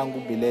Baba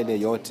tangu milele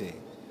yote.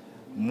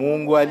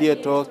 Mungu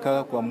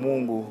aliyetoka kwa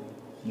Mungu,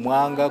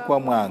 mwanga kwa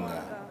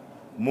mwanga,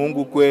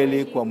 Mungu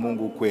kweli kwa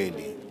Mungu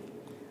kweli.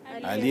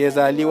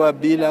 Aliyezaliwa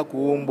bila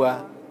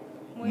kuumbwa,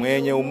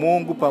 mwenye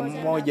umungu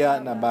pamoja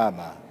na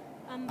Baba,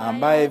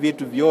 ambaye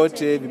vitu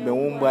vyote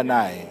vimeumbwa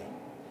naye.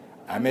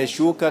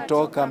 Ameshuka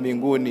toka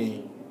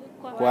mbinguni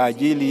kwa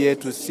ajili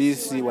yetu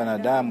sisi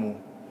wanadamu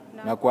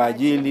na kwa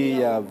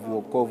ajili ya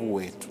wokovu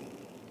wetu.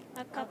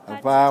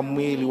 Akavaa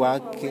mwili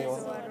wake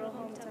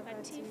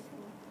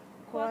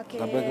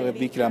kwa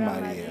Bikira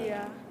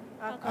Maria,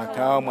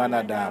 akawa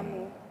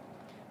mwanadamu,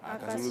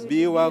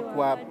 akasulubiwa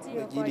kwa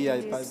ajili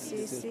ya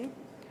sisi,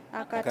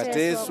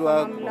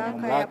 akateswa kwa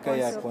mamlaka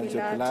ya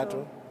Pontio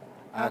Pilato,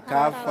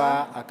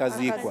 akafa,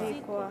 akazikwa,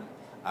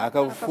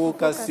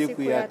 akafufuka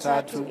siku ya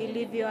tatu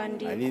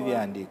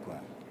ilivyoandikwa,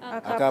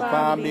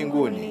 akapaa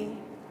mbinguni,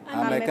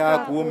 amekaa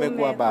kuume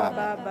kwa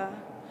Baba.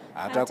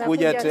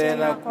 Atakuja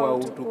tena kwa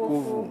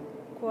utukufu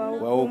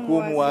kwa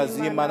hukumu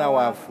wazima na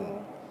wafu,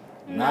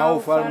 na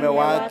ufalme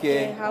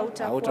wake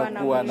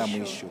hautakuwa na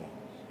mwisho.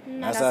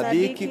 Na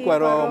sadiki kwa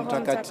Roho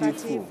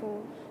Mtakatifu,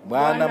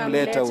 Bwana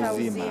mleta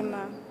uzima,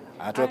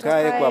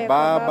 atokaye kwa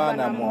Baba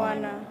na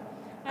Mwana,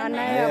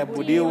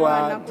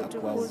 anayeabudiwa na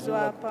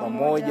kutukuzwa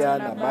pamoja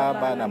na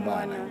Baba na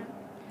Mwana,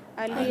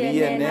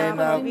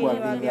 aliyenena kwa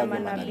vinywa vya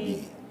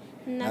manabii.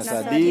 Na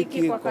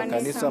sadiki kwa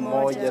kanisa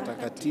moja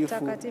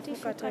takatifu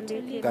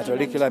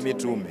Katoliki la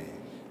mitume,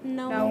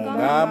 na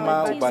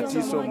ungama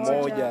ubatizo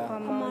mmoja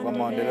kwa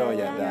maondoleo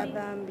ya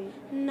dhambi,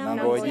 na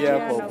ngojea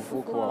kwa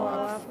ufufuko wa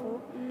wafu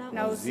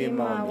na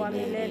uzima wa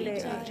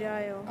milele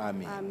ijayo.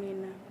 Amen.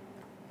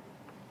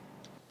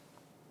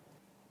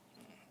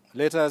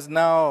 Let us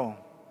now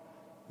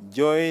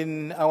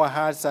join our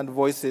hearts and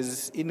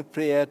voices in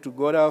prayer to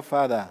God our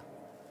Father.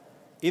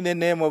 In the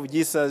name of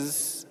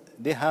Jesus,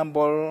 the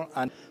humble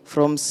and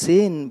From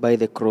sin by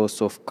the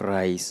cross of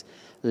Christ,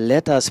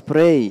 let us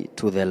pray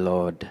to the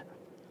Lord.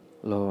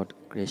 Lord,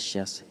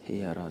 gracious,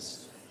 hear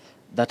us.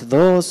 That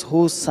those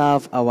who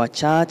serve our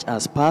church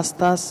as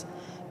pastors,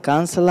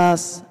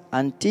 counselors,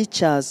 and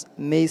teachers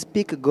may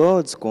speak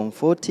God's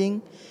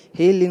comforting,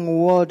 healing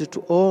word to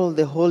all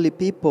the holy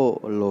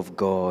people of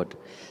God.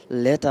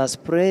 Let us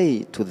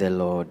pray to the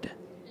Lord.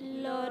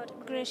 Lord,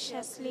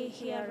 graciously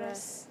hear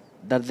us.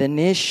 That the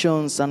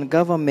nations and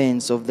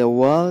governments of the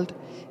world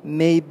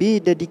may be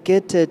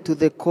dedicated to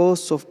the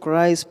cause of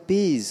Christ's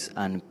peace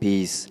and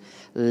peace.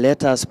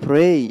 Let us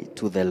pray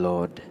to the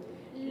Lord.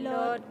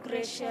 Lord,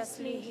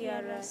 graciously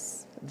hear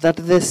us. That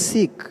the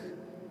sick,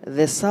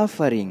 the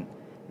suffering,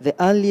 the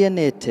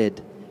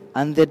alienated,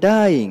 and the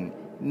dying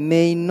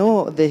may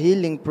know the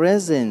healing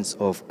presence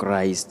of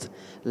Christ.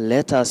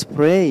 Let us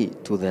pray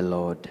to the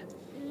Lord.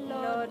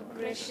 Lord,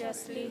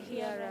 graciously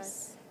hear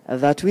us.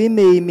 That we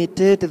may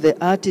imitate the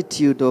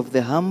attitude of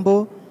the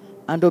humble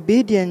and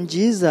obedient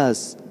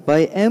Jesus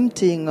by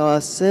emptying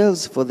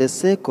ourselves for the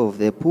sake of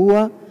the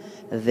poor,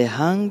 the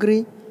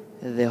hungry,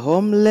 the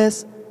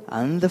homeless,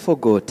 and the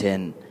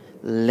forgotten.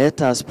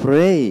 Let us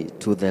pray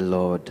to the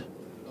Lord.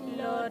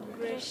 Lord,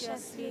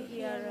 graciously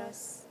hear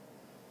us.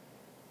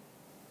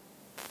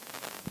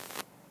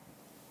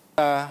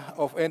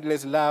 Of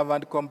endless love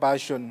and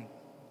compassion,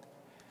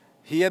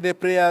 hear the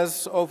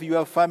prayers of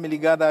your family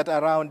gathered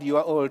around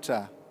your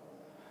altar.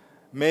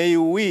 May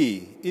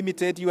we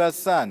imitate your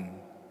Son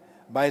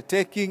by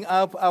taking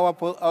up our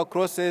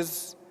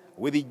crosses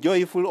with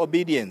joyful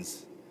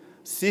obedience,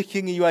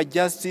 seeking your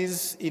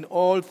justice in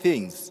all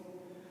things.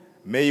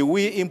 May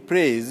we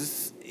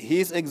embrace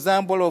his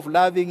example of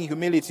loving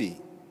humility,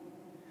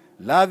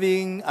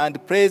 loving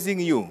and praising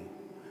you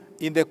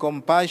in the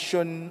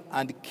compassion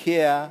and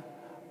care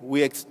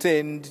we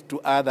extend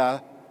to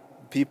other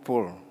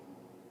people.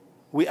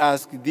 We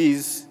ask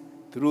this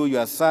through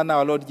your Son,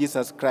 our Lord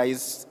Jesus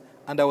Christ,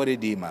 and our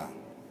Redeemer.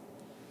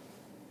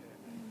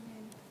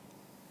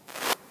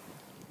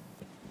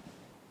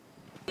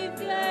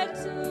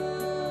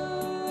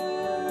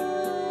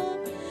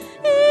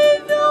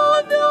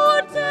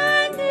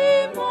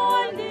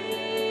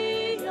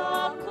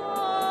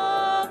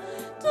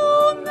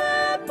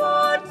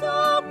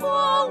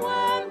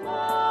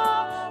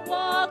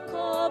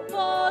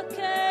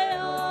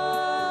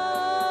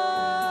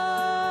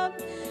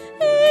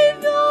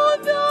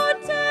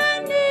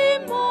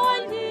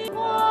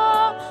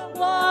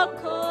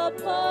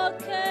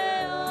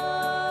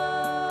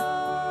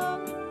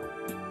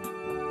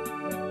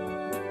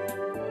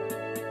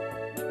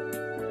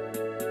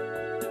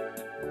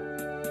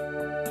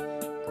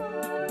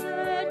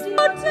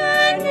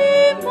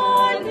 Teni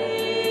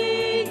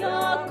moli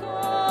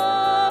yako,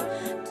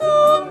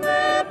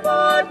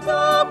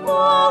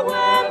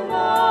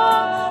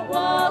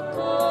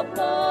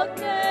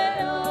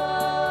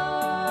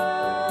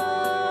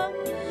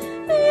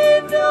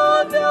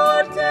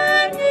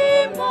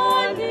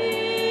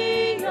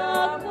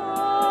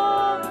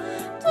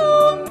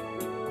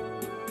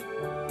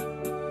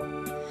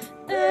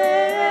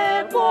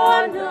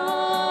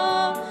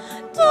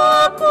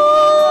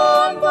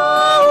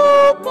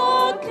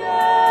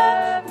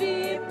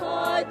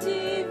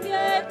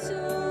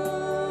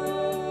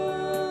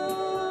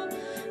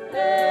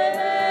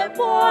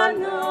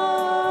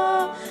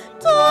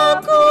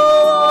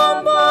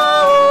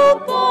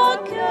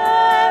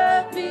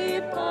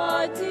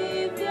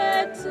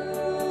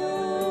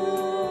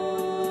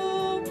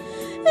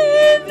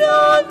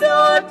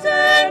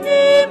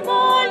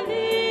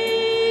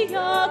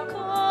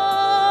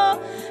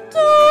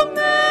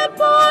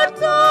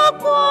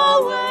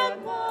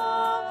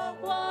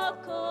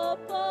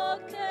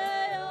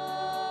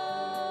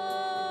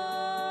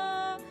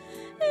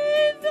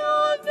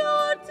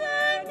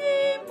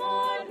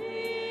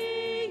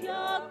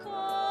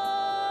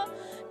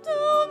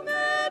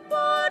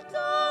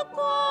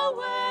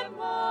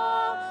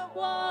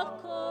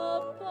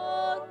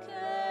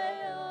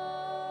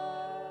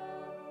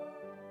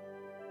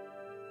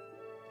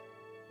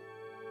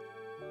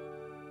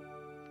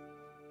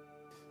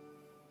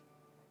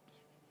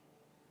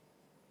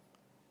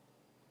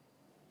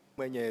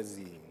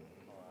 Mwenyezi,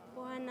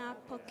 Bwana,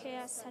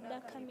 pokea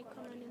sadaka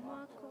mikononi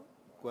mwako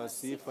kwa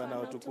sifa na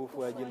utukufu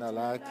wa jina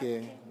lake,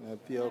 na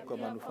pia kwa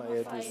manufaa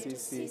yetu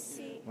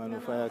sisi,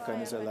 manufaa ya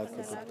kanisa lake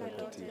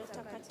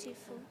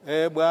takatifu.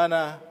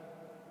 Bwana,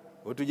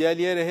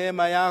 utujalie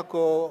rehema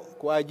yako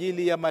kwa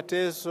ajili ya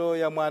mateso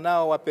ya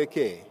mwanao wa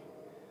pekee.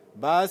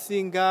 Basi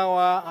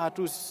ingawa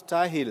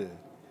hatustahili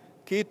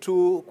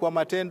kitu kwa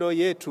matendo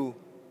yetu,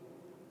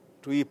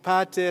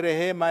 tuipate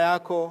rehema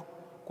yako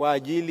kwa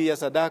ajili ya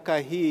sadaka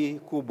hii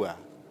kubwa.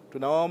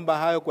 Tunaomba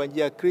hayo kwa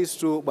njia ya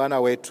Kristo Bwana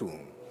wetu.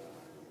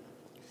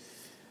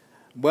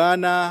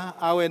 Bwana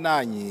awe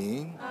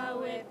nanyi.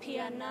 Awe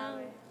pia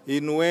nawe.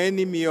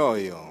 Inueni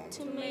mioyo.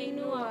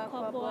 Tumeinua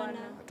kwa Bwana.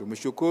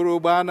 Tumshukuru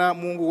Bwana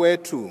Mungu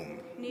wetu.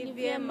 Ni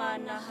vyema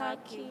na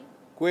haki.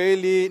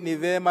 Kweli ni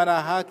vyema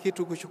na haki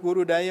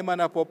tukushukuru daima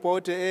na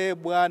popote,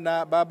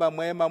 Bwana Baba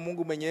mwema,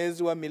 Mungu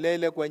mwenyezi wa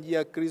milele, kwa njia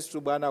ya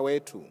Kristo Bwana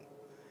wetu.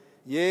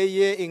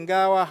 Yeye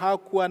ingawa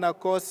hakuwa na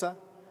kosa,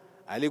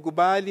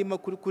 alikubali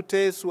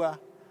kuteswa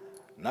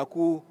na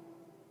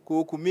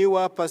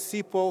kuhukumiwa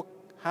pasipo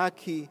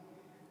haki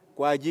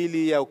kwa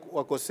ajili ya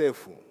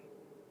wakosefu.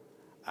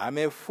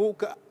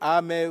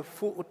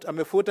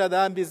 Amefuta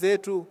dhambi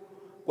zetu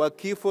kwa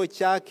kifo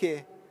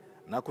chake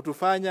na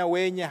kutufanya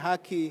wenye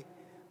haki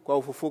kwa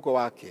ufufuko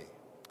wake.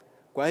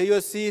 Kwa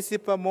hiyo sisi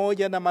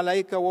pamoja na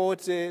malaika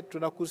wote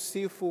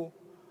tunakusifu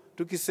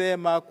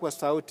tukisema kwa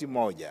sauti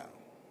moja: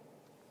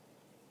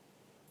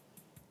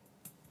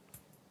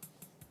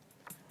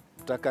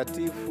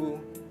 Mtakatifu,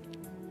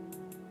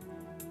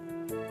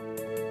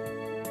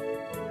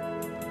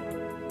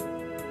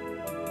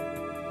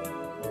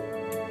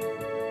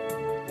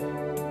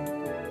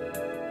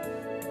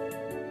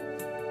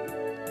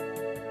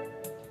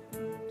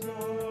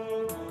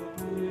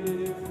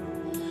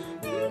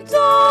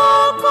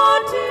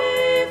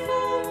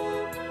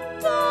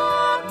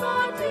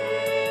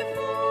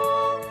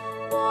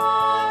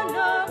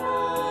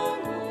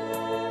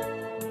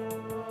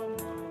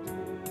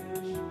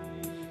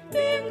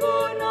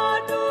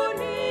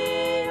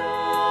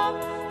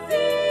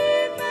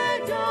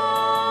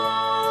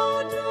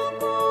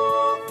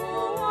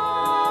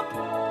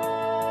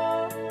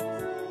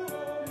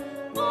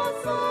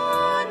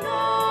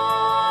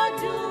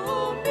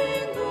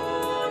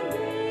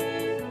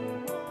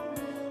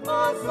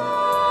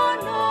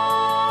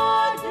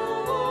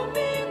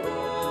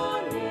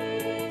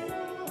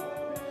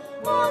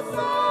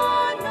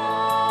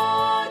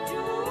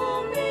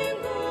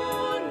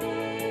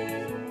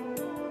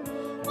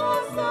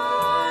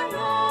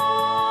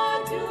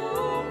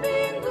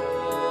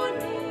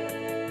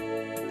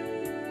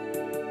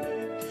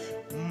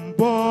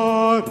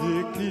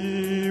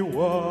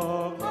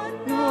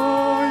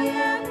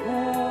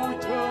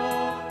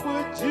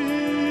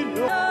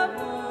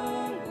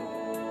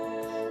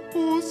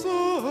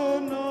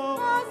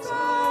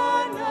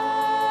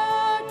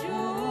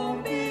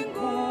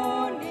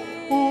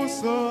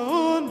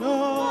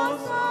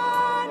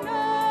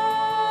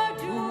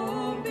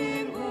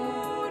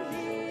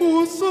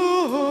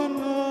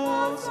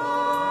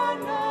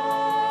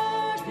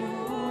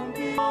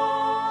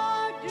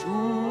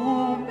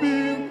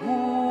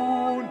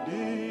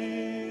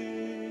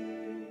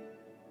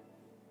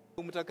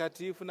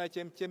 mtakatifu na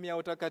chemchemi ya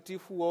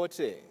utakatifu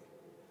wote,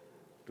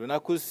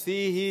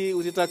 tunakusihi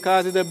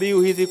uzitakaze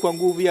dhabihu hizi kwa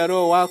nguvu ya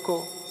Roho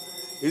wako,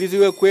 ili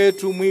ziwe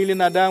kwetu mwili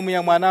na damu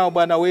ya mwanao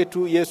Bwana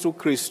wetu Yesu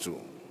Kristo.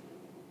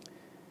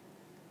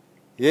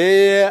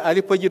 Yeye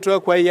alipojitoa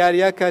kwa hiari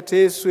yake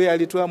ateswe,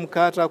 alitoa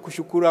mkate,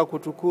 kushukuru,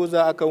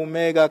 akutukuza,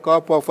 akaumega,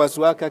 akawapa wafuasi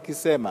wake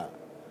akisema,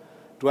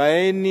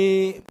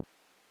 twaeni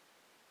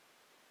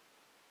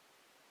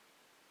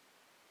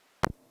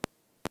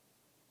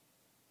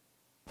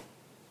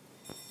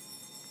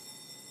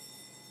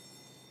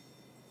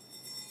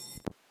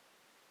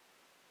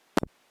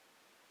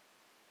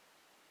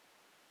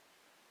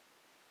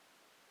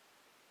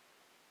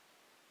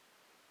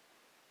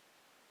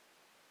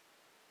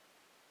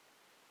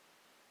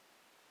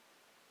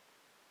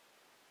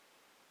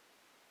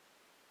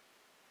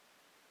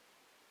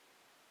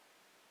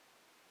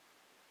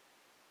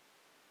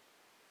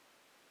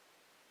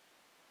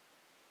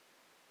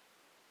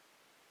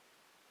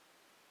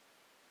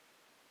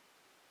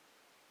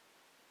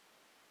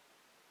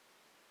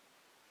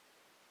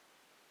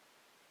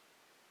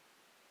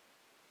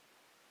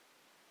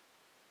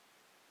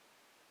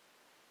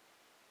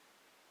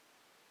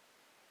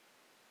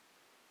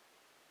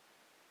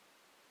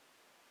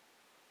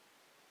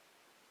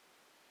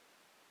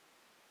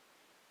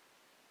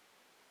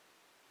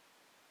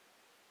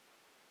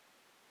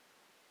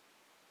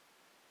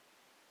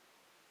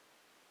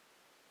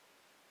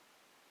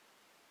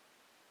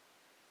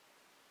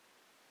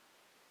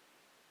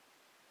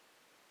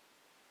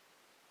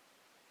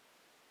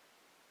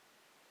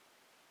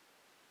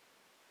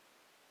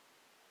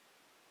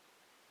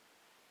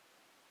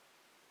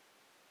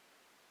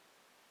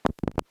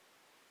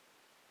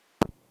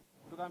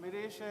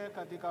tukamilishe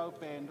katika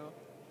upendo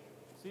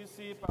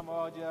sisi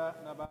pamoja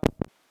na Baba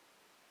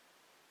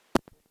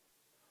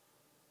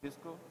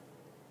Kristo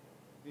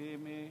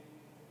Mimi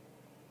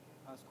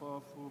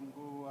Askofu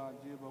Mkuu wa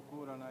Jimbo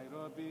Kuu la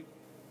Nairobi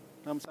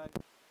na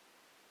msaidizi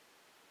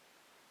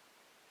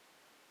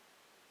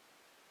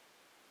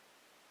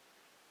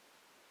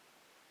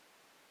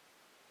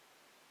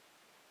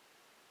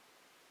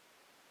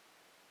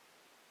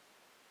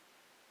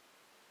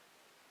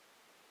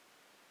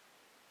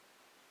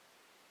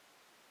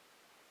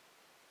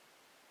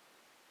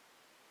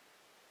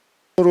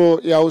nuru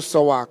ya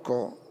uso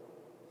wako.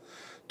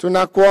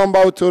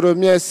 Tunakuomba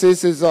uturumie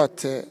sisi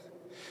zote,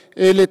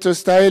 ili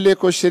tustahili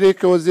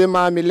kushiriki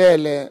uzima wa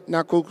milele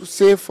na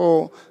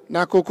kukusifu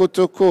na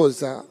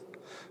kukutukuza,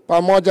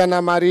 pamoja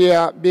na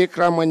Maria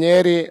Bikira mwenye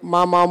heri,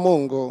 mama wa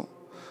Mungu,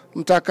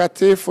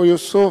 Mtakatifu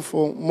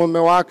Yusufu mume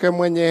wake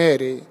mwenye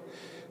heri,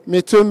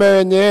 mitume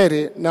wenye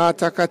heri na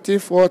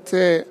watakatifu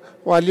wote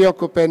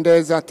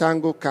waliokupendeza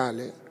tangu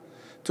kale.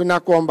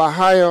 Tunakuomba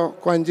hayo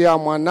kwa njia ya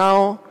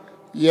mwanao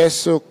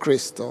Yesu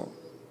Kristo.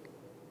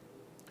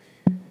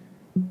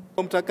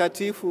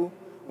 Mtakatifu,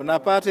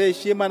 unapata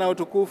heshima na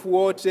utukufu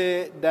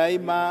wote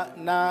daima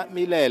na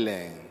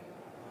milele.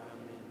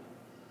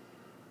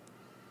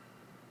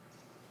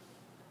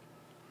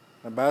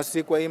 Na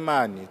basi kwa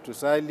imani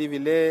tusali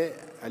vile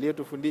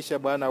aliyotufundisha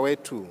Bwana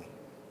wetu.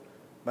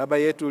 Baba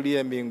yetu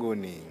uliye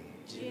mbinguni,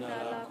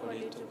 Jina lako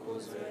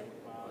litukuzwe,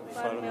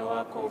 ufalme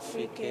wako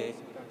ufike,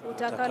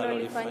 utakalo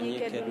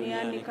lifanyike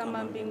duniani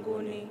kama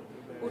mbinguni.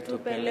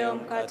 Utupe leo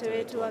mkate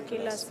wetu wa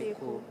kila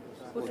siku.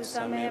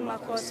 Utusamehe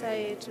makosa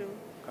yetu,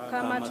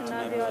 kama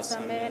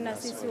tunavyowasamehe na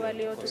sisi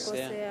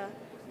waliotukosea.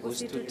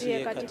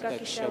 Usitutie katika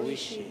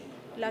kishawishi,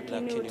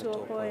 lakini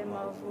utuokoe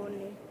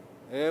maovuni.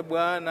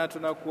 Bwana,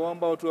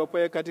 tunakuomba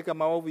utuopoe katika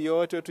maovu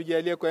yote,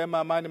 utujalie kwa wema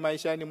amani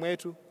maishani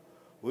mwetu.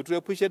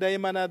 Utuepushe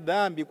daima na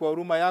dhambi, kwa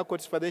huruma yako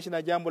tusifadhaishwe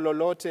na jambo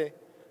lolote.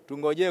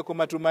 Tungojee kwa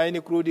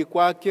matumaini kurudi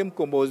kwake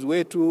mkombozi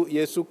wetu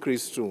Yesu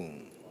Kristo.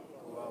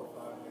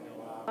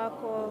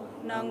 Wako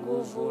na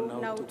nguvu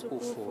na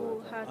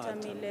utukufu hata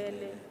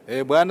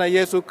milele. Bwana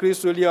Yesu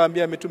Kristo,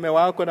 uliyewaambia mitume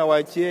wako, na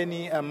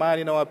waachieni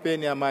amani na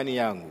wapeni amani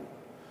yangu.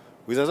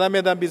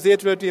 Uzitazame dhambi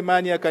zetu, letu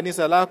imani ya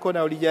kanisa lako,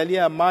 na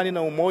ulijalia amani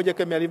na umoja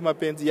kama yalivyo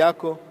mapenzi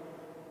yako,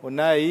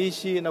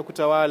 unaishi na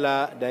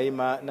kutawala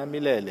daima na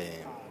milele.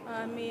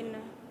 Amina.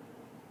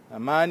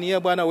 Amani ya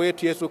Bwana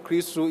wetu Yesu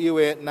Kristo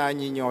iwe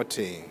nanyi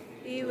nyote.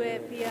 Iwe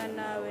pia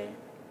nawe.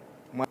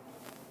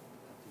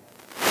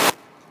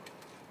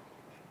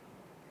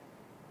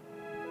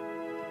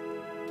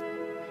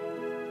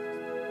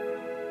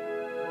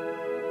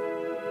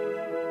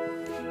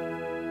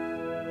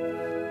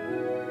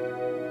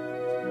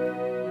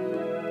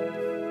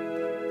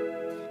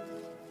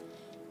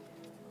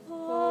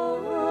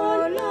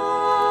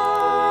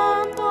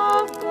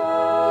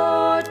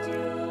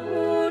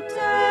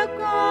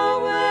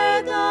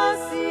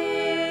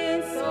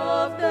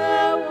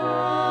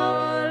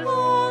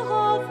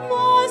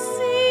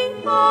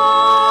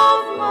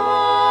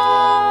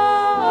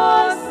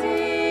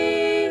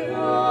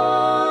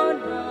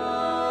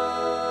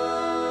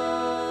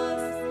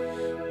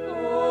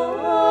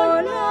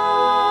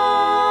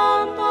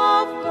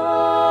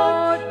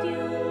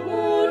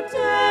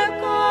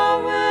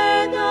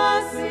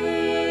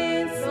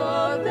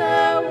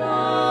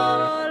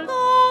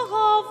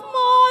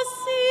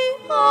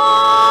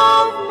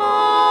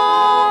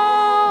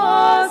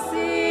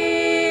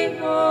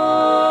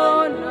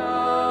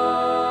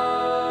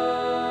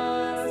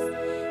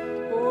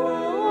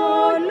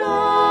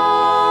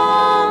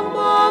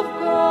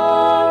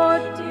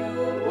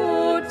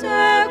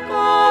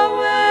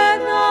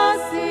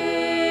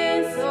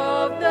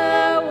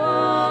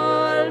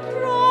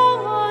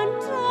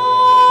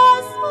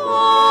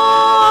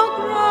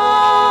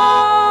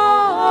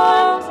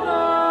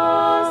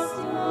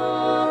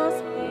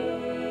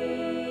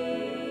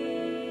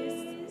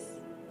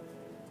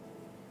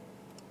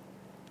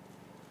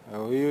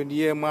 Huyu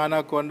ndiye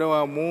mwana kondoo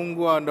wa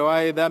Mungu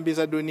aondoaye dhambi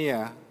za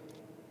dunia.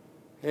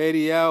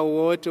 Heri yao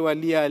wote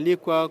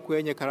walioalikwa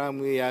kwenye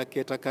karamu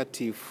yake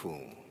takatifu.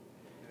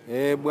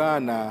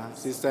 Bwana,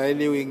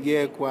 sistahili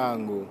uingie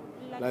kwangu,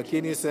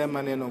 lakini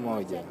sema neno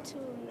moja,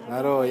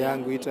 na roho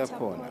yangu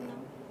itapona.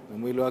 Na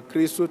mwili wa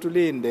Kristo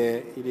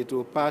tulinde, ili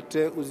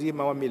tupate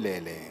uzima wa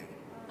milele.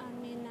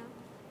 Amina.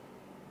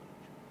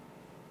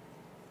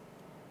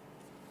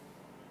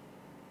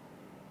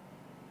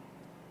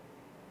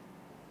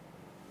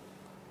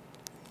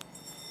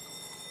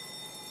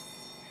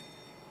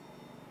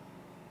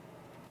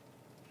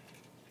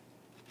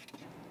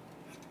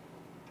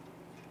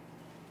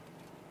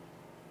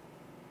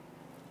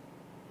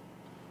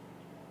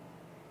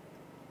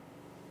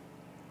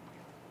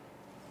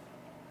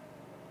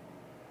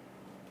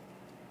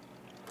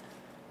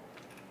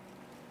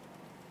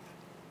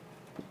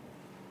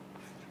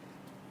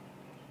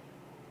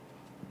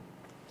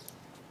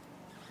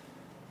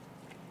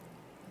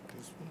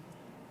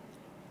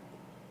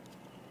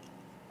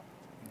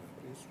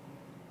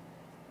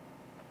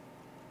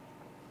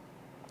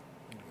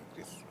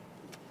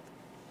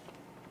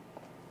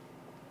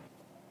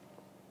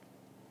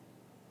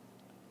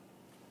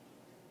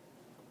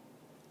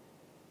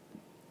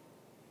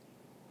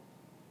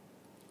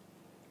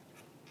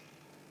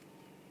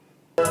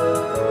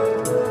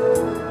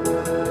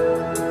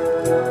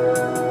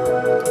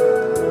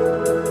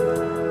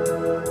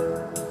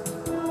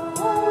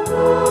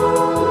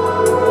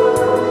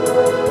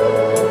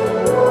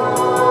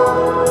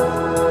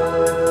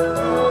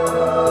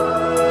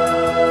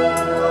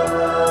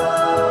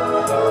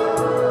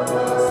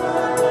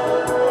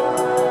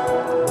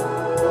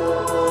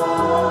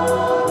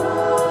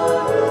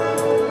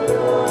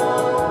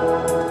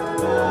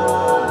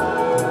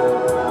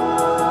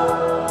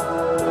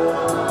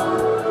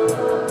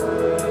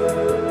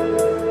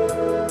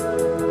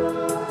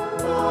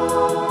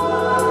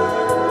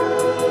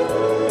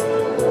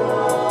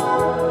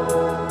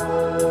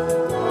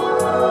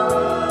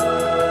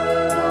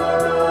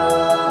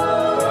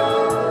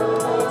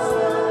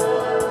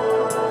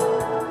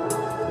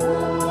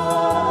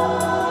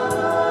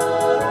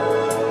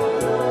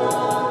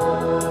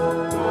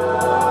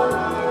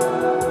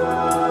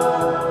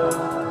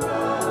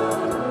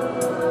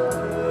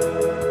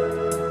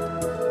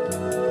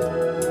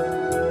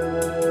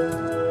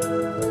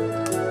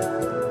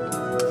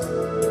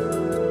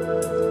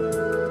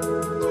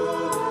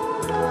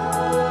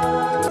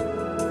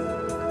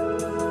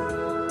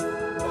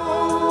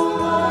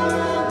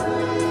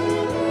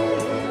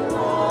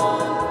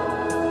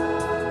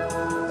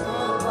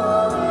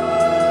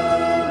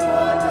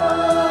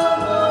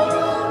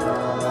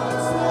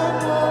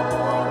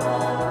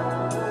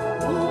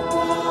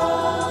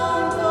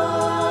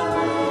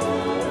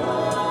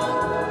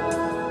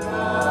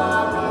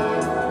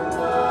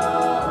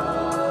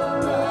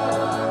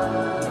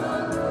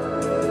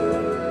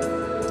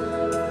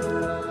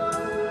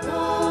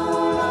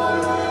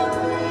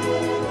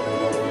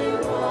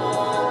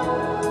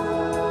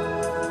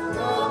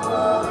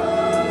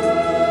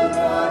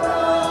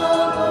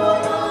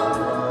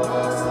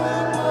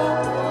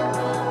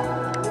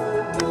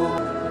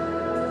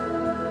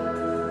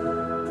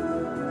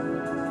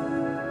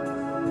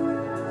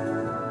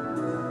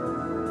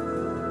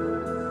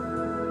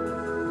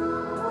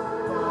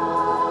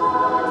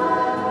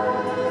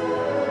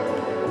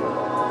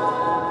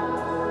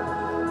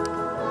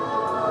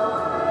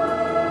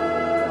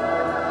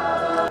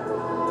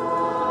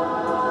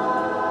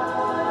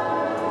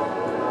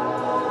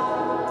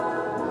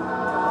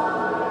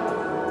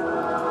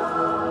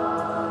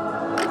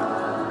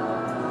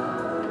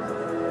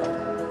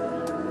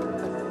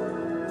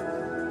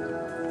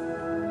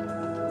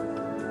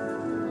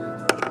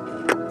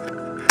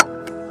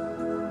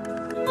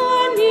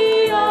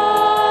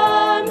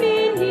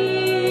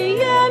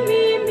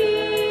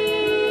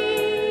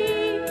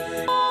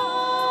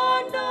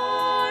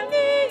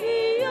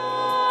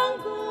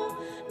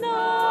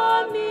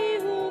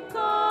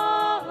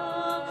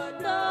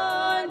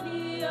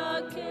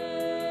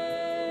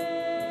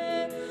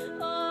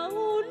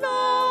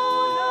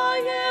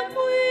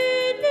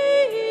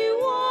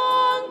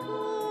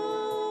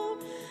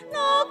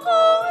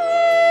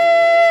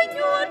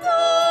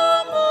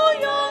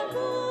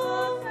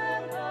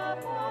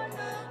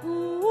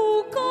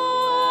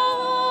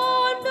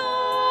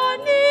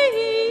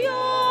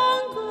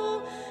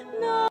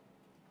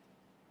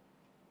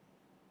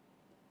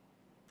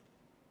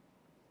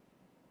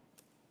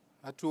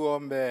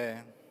 Atuombe.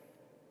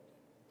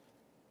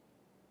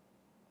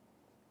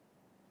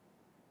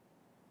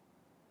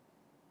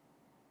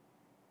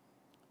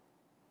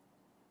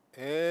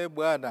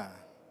 Bwana,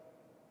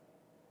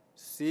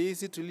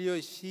 sisi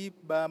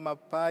tulioshiba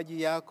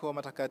mapaji yako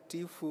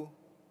matakatifu,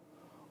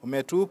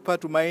 umetupa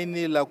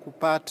tumaini la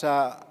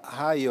kupata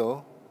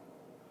hayo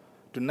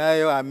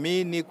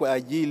tunayoamini kwa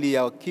ajili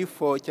ya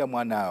kifo cha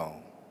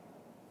mwanao.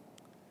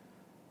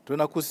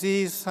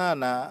 Tunakusihi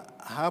sana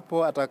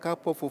hapo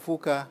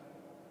atakapofufuka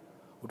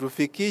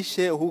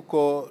utufikishe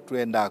huko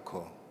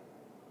tuendako.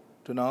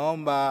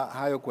 Tunaomba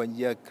hayo kwa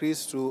njia ya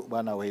Kristo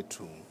Bwana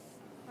wetu.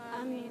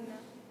 Amina.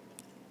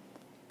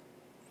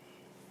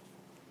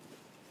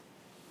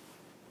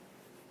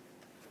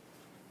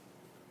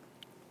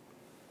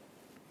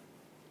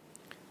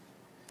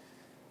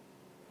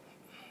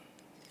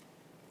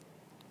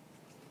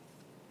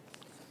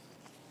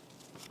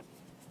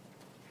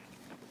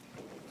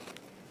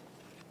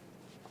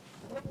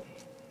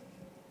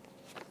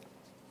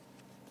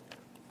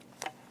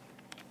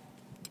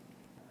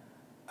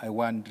 I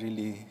want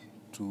really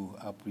to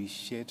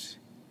appreciate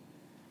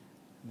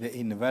the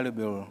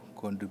invaluable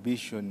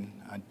contribution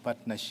and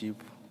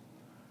partnership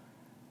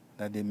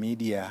that the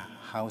media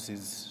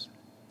houses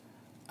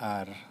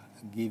are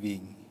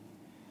giving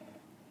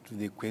to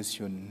the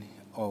question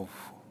of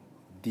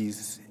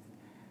this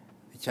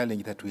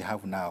challenge that we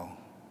have now,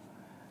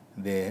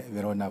 the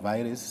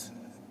coronavirus.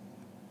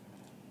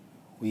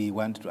 We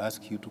want to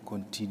ask you to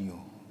continue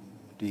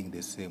doing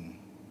the same.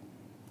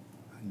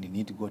 And you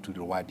need God to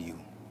reward you.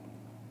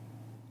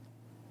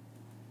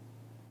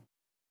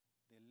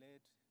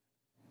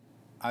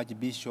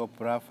 Archbishop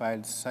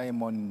Raphael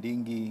Simon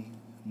Ndingi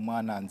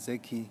Mwana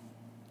Nzeki,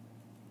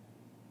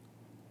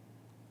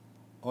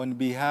 on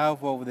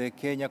behalf of the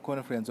Kenya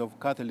Conference of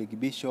Catholic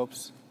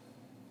Bishops,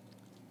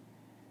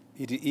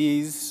 it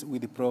is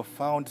with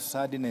profound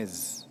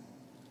sadness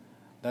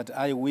that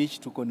I wish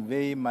to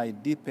convey my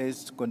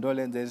deepest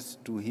condolences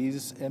to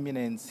His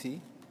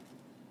Eminency,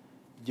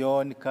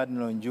 John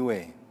Cardinal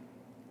Njue,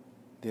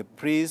 the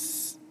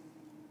priests,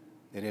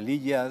 the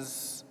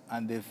religious,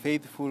 and the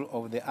faithful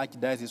of the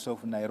Archdiocese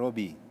of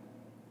Nairobi,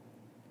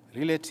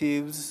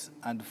 relatives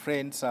and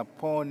friends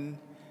upon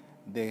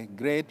the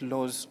great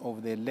loss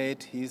of the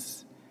late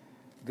His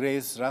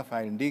Grace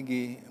Raphael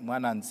Ndingi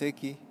Mwana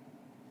Nzeki,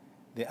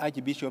 the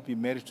Archbishop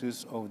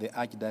Emeritus of the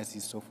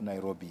Archdiocese of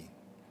Nairobi.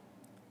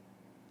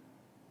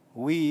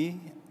 We,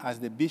 as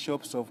the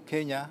bishops of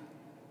Kenya,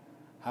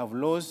 have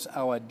lost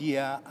our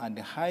dear and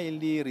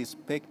highly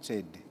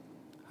respected,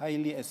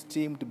 highly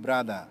esteemed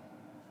brother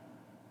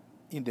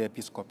in the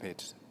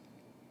episcopate,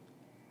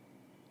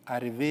 a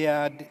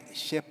revered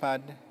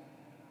shepherd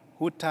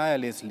who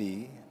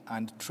tirelessly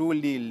and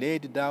truly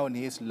laid down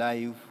his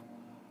life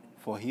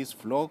for his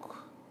flock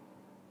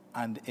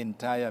and the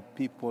entire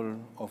people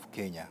of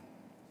Kenya.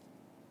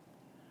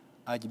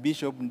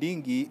 Archbishop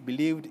Ndingi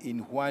believed in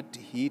what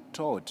he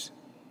taught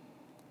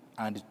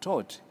and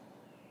taught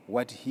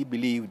what he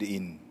believed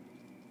in.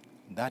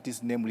 That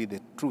is namely the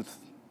truth.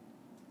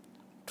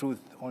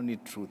 Truth, only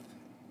truth,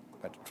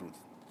 but truth.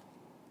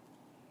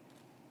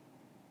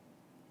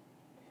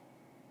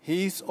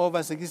 His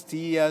over 60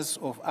 years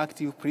of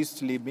active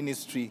priestly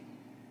ministry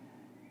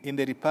in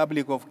the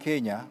Republic of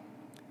Kenya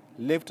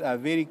left a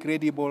very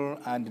credible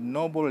and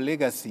noble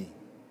legacy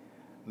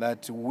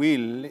that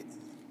will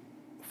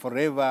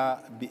forever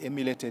be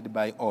emulated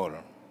by all.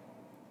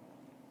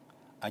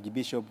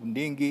 Archbishop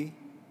Ndingi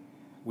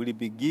will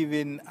be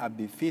given a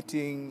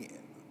befitting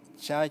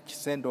church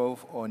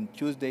send-off on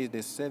Tuesday, the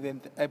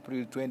 7th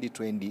April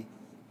 2020,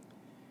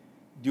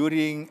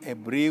 during a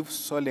brief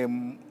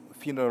solemn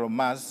funeral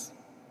mass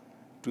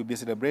to be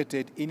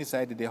celebrated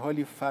inside the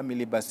Holy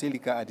Family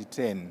Basilica at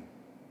 10,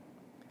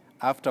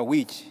 after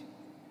which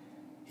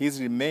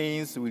his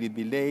remains will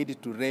be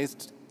laid to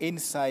rest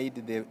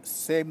inside the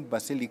same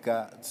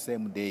basilica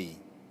same day.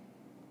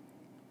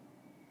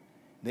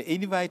 The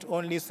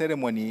invite-only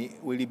ceremony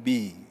will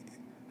be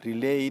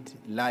relayed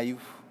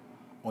live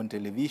on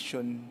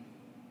television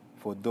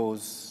for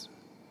those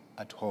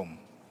at home.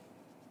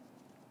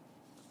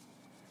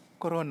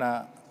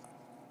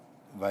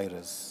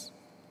 Coronavirus.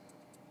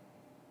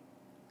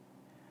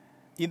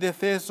 In the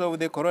face of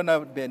the corona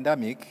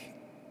pandemic,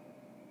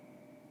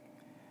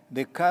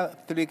 the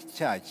Catholic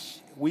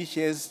Church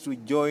wishes to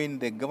join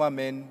the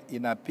government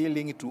in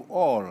appealing to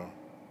all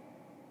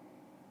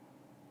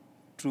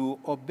to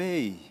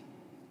obey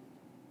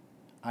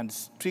and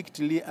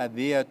strictly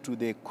adhere to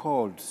the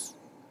codes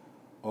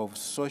of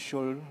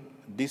social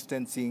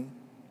distancing,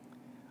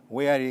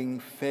 wearing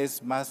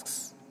face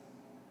masks,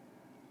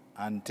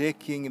 and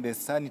taking the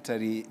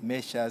sanitary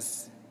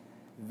measures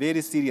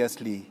very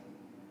seriously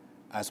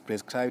as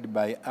prescribed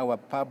by our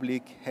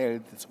public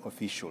health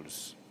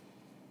officials.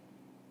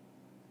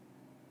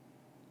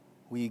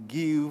 We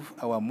give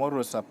our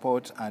moral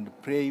support and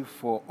pray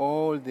for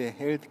all the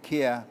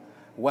healthcare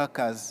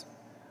workers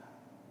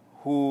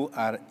who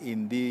are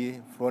in the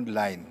front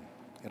line,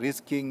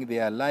 risking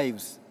their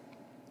lives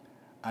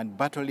and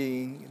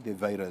battling the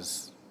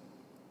virus.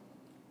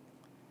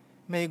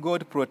 May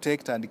God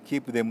protect and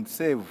keep them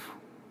safe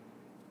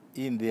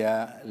in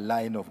their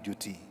line of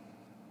duty.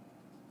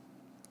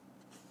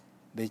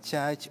 The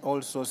Church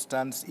also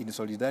stands in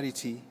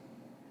solidarity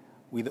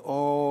with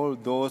all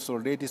those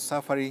already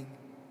suffering,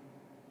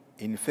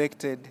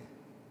 infected,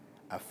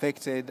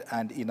 affected,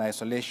 and in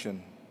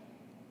isolation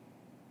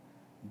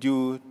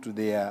due to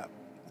their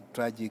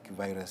tragic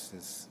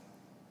viruses.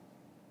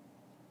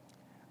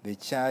 The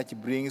Church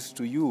brings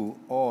to you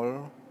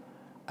all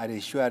a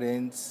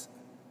reassurance,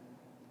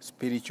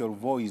 spiritual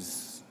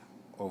voice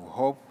of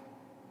hope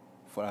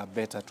for a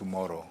better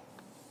tomorrow.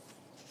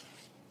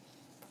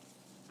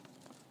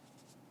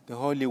 The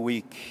Holy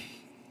Week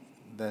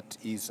that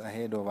is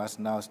ahead of us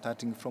now,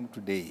 starting from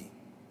today.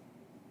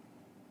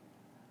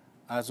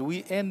 As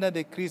we enter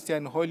the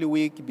Christian Holy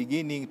Week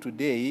beginning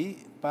today,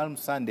 Palm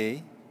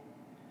Sunday,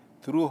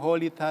 through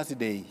Holy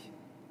Thursday,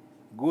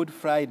 Good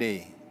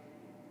Friday,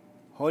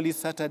 Holy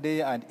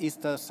Saturday, and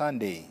Easter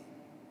Sunday,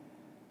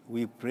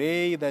 we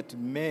pray that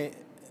may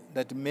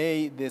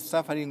the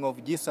suffering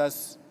of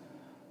Jesus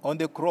on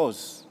the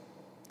cross,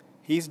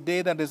 his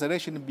death and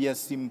resurrection be a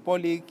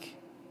symbolic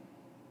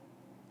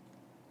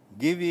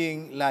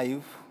giving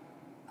life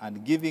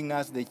and giving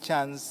us the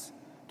chance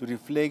to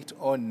reflect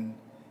on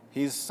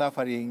his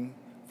suffering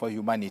for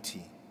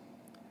humanity,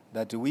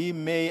 that we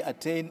may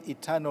attain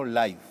eternal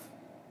life.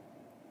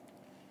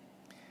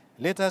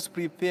 Let us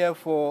prepare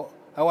for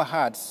our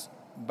hearts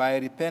by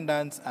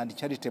repentance and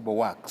charitable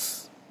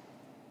works.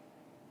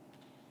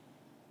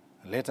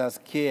 Let us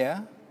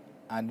care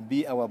and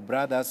be our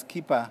brother's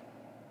keeper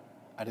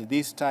at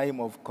this time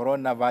of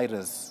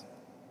coronavirus.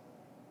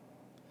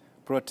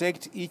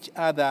 Protect each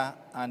other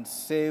and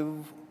save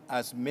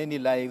as many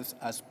lives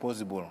as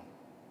possible.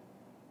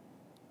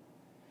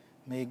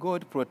 May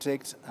God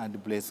protect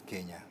and bless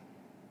Kenya.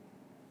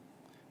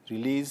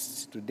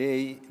 Released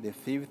today, the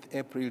 5th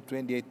April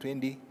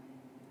 2020,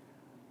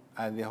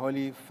 at the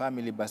Holy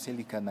Family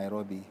Basilica,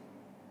 Nairobi,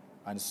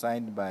 and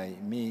signed by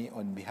me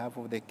on behalf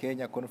of the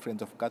Kenya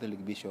Conference of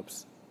Catholic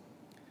Bishops,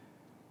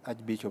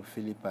 Archbishop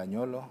Philip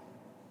Anyolo,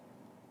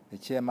 the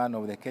chairman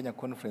of the Kenya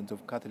Conference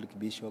of Catholic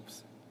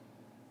Bishops,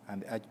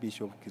 and the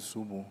Archbishop of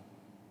Kisumu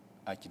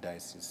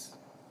Archdiocese.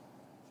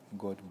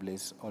 God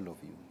bless all of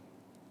you.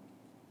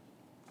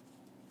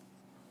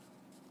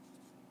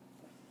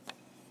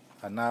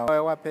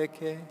 Anawa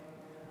peke,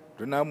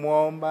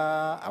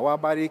 tunamwomba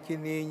awabariki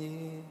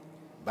ninyi,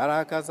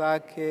 baraka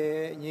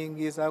zake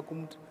nyingi za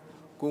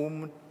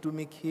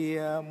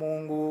kumtumikia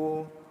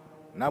Mungu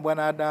na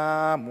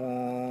wanadamu.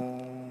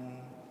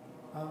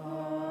 Amina.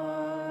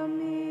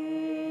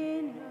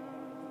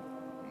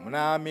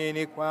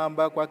 Mnaamini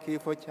kwamba kwa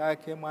kifo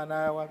chake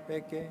mwana wa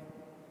pekee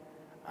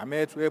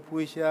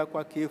ametuepusha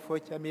kwa kifo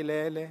cha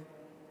milele.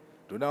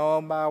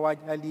 Tunaomba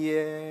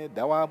wajalie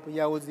thawabu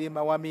ya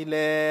uzima wa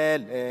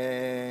milele.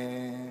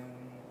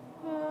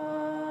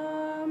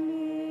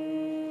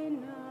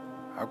 Amina.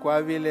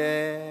 Kwa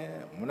vile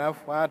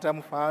mnafuata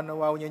mfano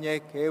wa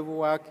unyenyekevu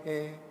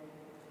wake,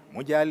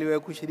 mjaliwe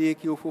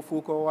kushiriki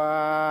ufufuko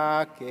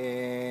wake.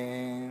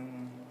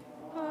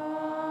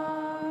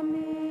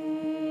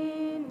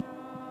 Amina.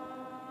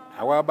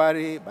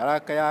 Awabari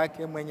baraka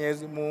yake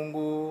Mwenyezi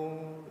Mungu,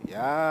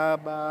 ya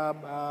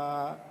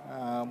Baba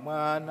na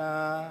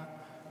Mwana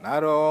na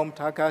Roho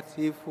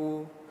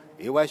Mtakatifu,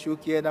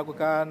 iwashukie na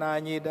kukaa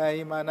nanyi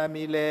daima na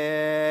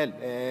milele.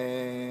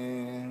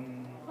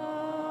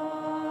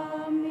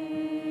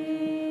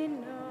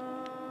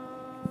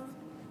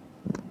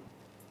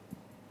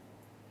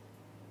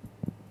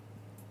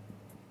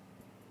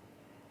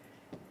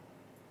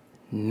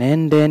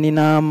 Nendeni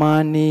na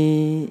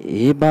amani,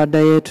 ibada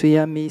yetu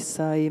ya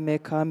misa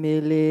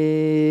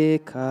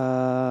imekamilika.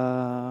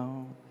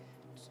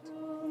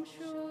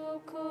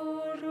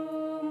 Tumshukuru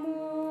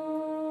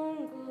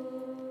Mungu.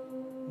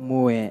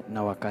 Muwe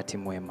na wakati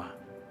mwema.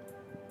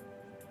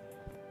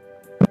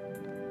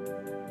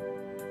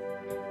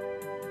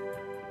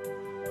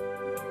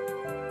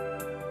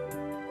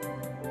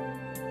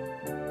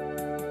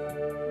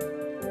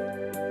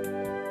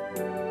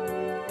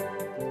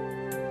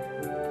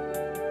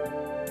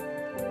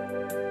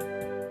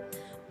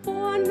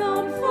 Bwana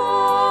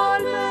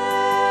Mfalme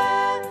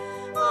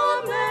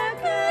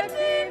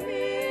ameketi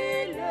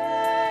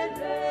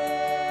milele,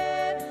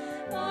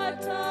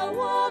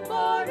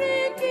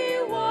 atawabariki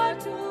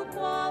watu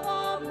kwa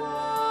amani.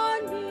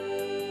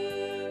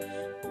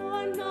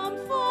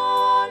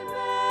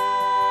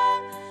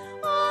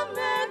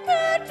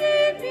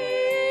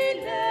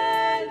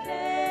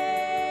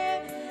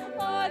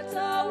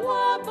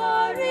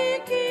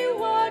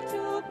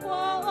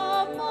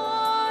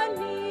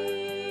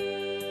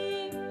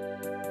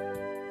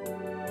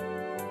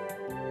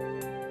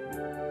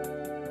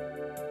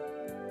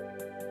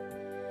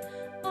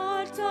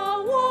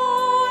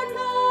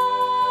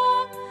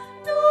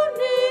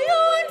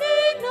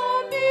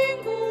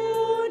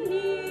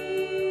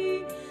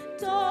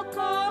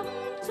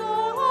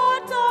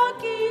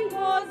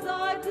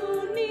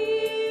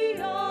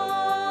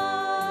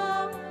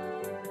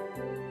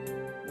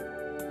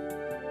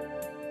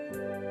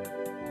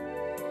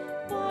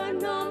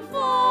 Bwana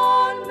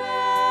mfalme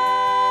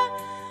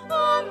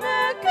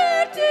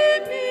ameketi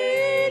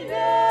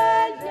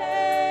milele,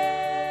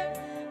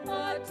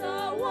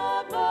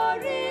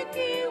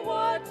 atawabariki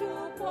watu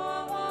kwa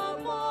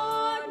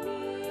amani.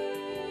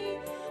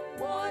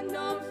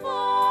 Bwana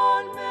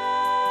mfalme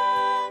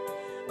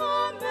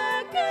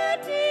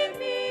ameketi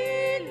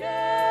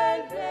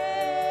milele,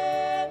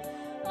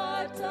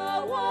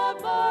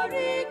 atawabariki